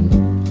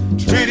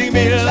 treating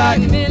me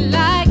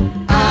like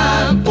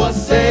I'm for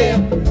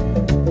sale.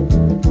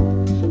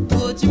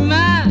 Would you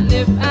mind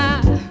if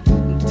I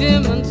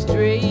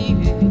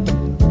demonstrated?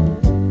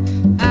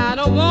 I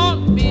don't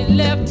want to be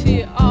left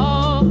here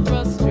all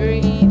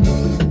frustrated.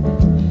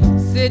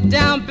 Sit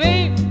down,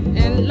 babe,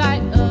 and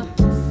light a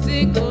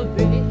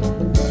cigarette.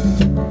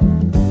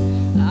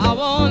 I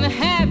want to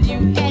have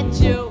you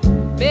at your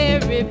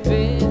very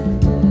best.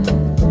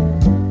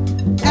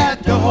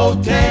 At the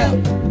hotel,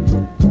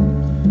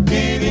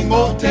 getting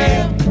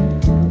motel,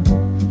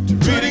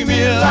 treating me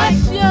like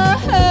What's your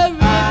hurry,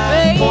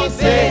 I'm for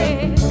sale.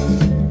 baby?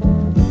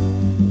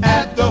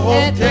 At the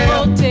At the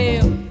hotel,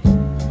 hotel,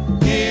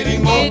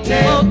 getting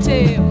motel,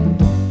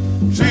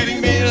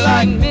 treating me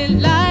treat me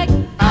like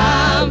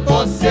I'm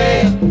for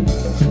sale.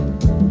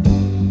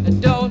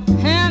 don't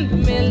handle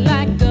me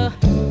like a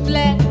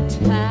flat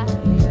tire.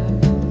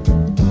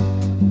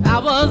 I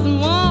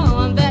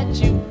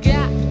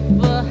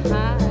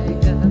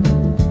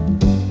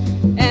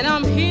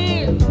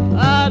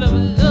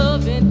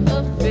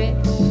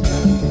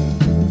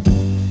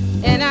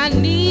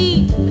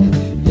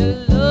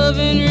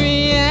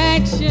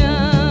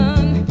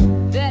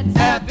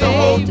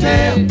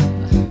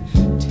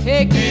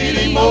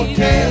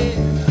motel.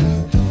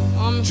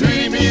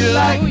 Treat me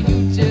like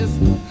you just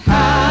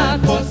how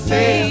to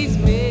please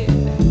me.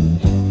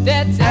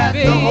 That's at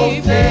it, the baby.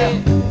 hotel.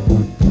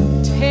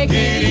 Take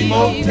Kitty it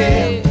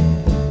motel. easy.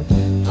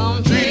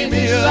 I'm Treat here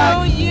me to like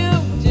show you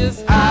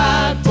just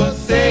how to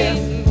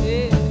please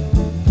me.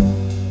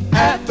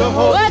 At the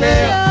What's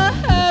hotel.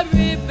 your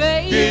hurry,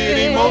 baby?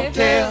 Kitty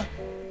motel.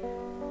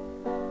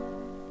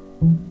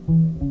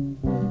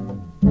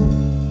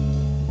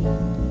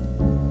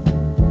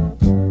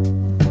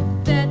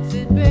 That's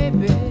it,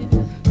 baby.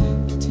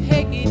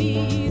 Take it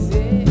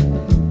easy.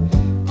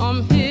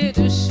 I'm here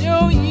to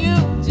show you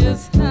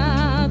just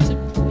how to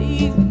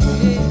please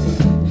me.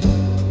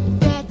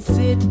 That's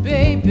it,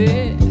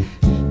 baby.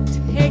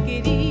 Take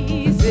it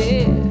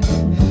easy.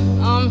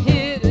 I'm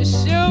here to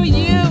show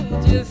you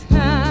just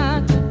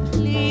how to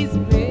please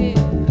me.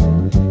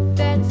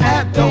 That's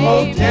At it, the baby.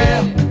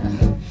 hotel.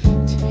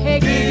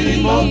 Take it Kitty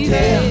easy.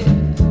 motel.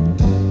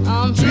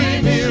 I'm Treat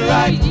here to me show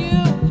right.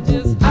 you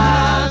just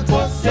how I'm to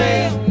for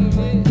sale. please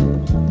me.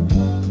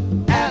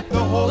 At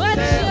the What's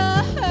hotel.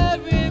 your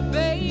hurry,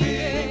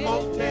 Kitty baby?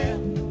 motel.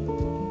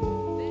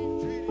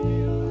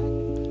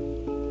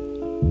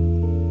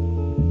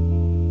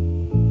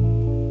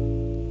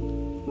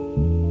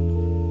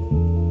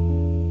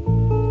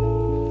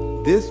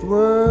 This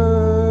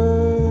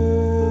world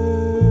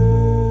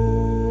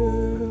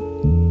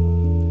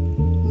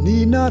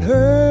need not hurt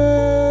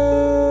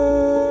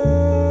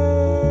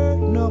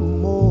no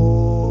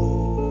more.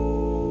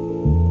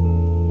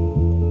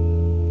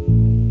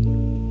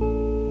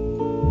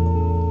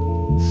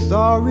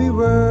 Sorry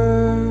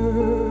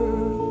world,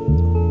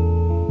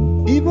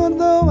 even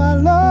though I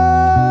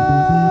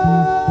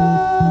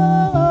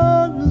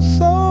love you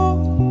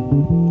so,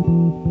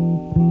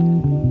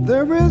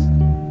 there is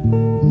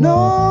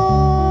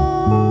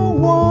no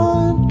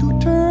one to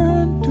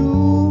turn to,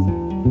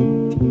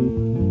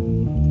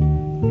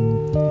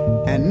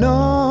 and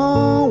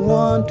no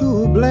one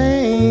to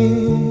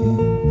blame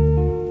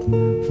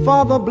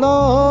for the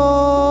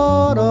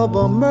blood of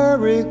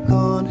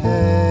American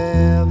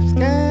have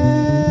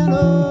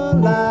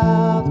scandalized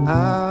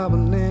our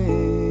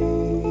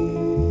name.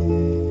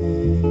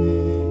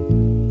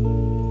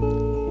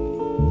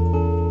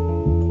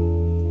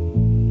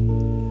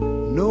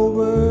 No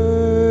word,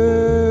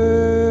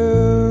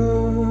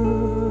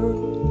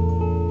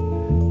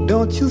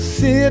 don't you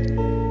sit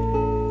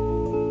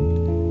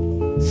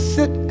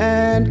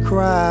and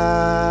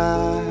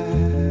cry.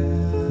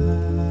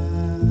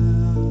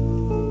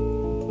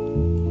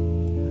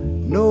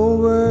 No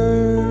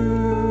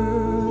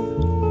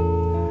word,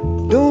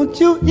 don't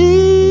you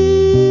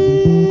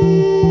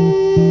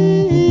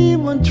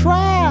even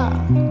try.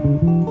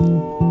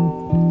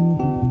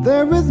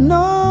 There is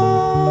no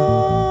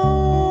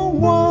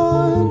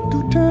one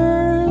to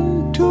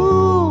turn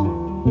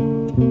to,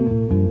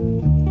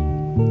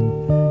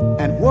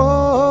 and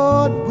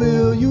what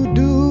will you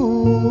do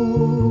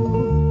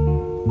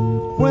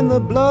when the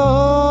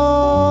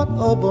blood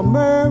of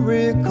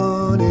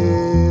American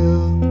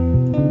is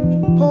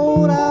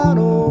poured out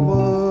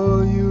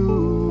over you?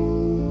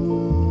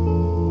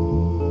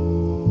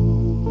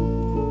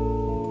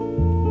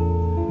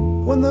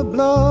 When the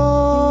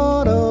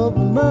blood of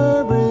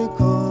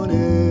American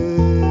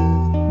is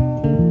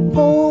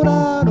poured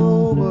out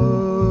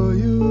over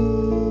you.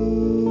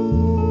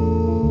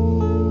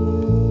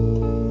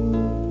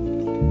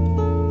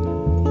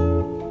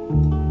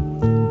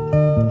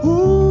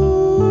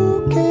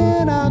 Who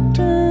can I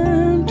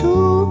turn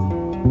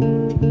to?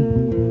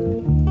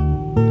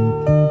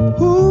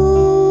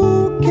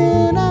 Who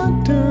can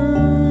I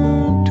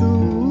turn to?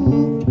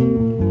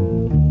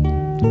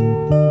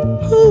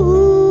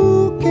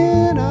 Who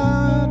can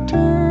I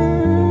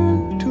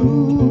turn to?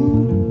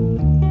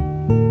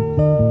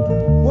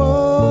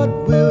 What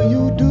will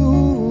you do?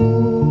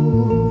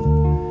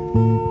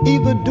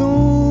 Either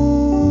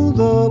do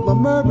the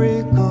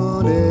American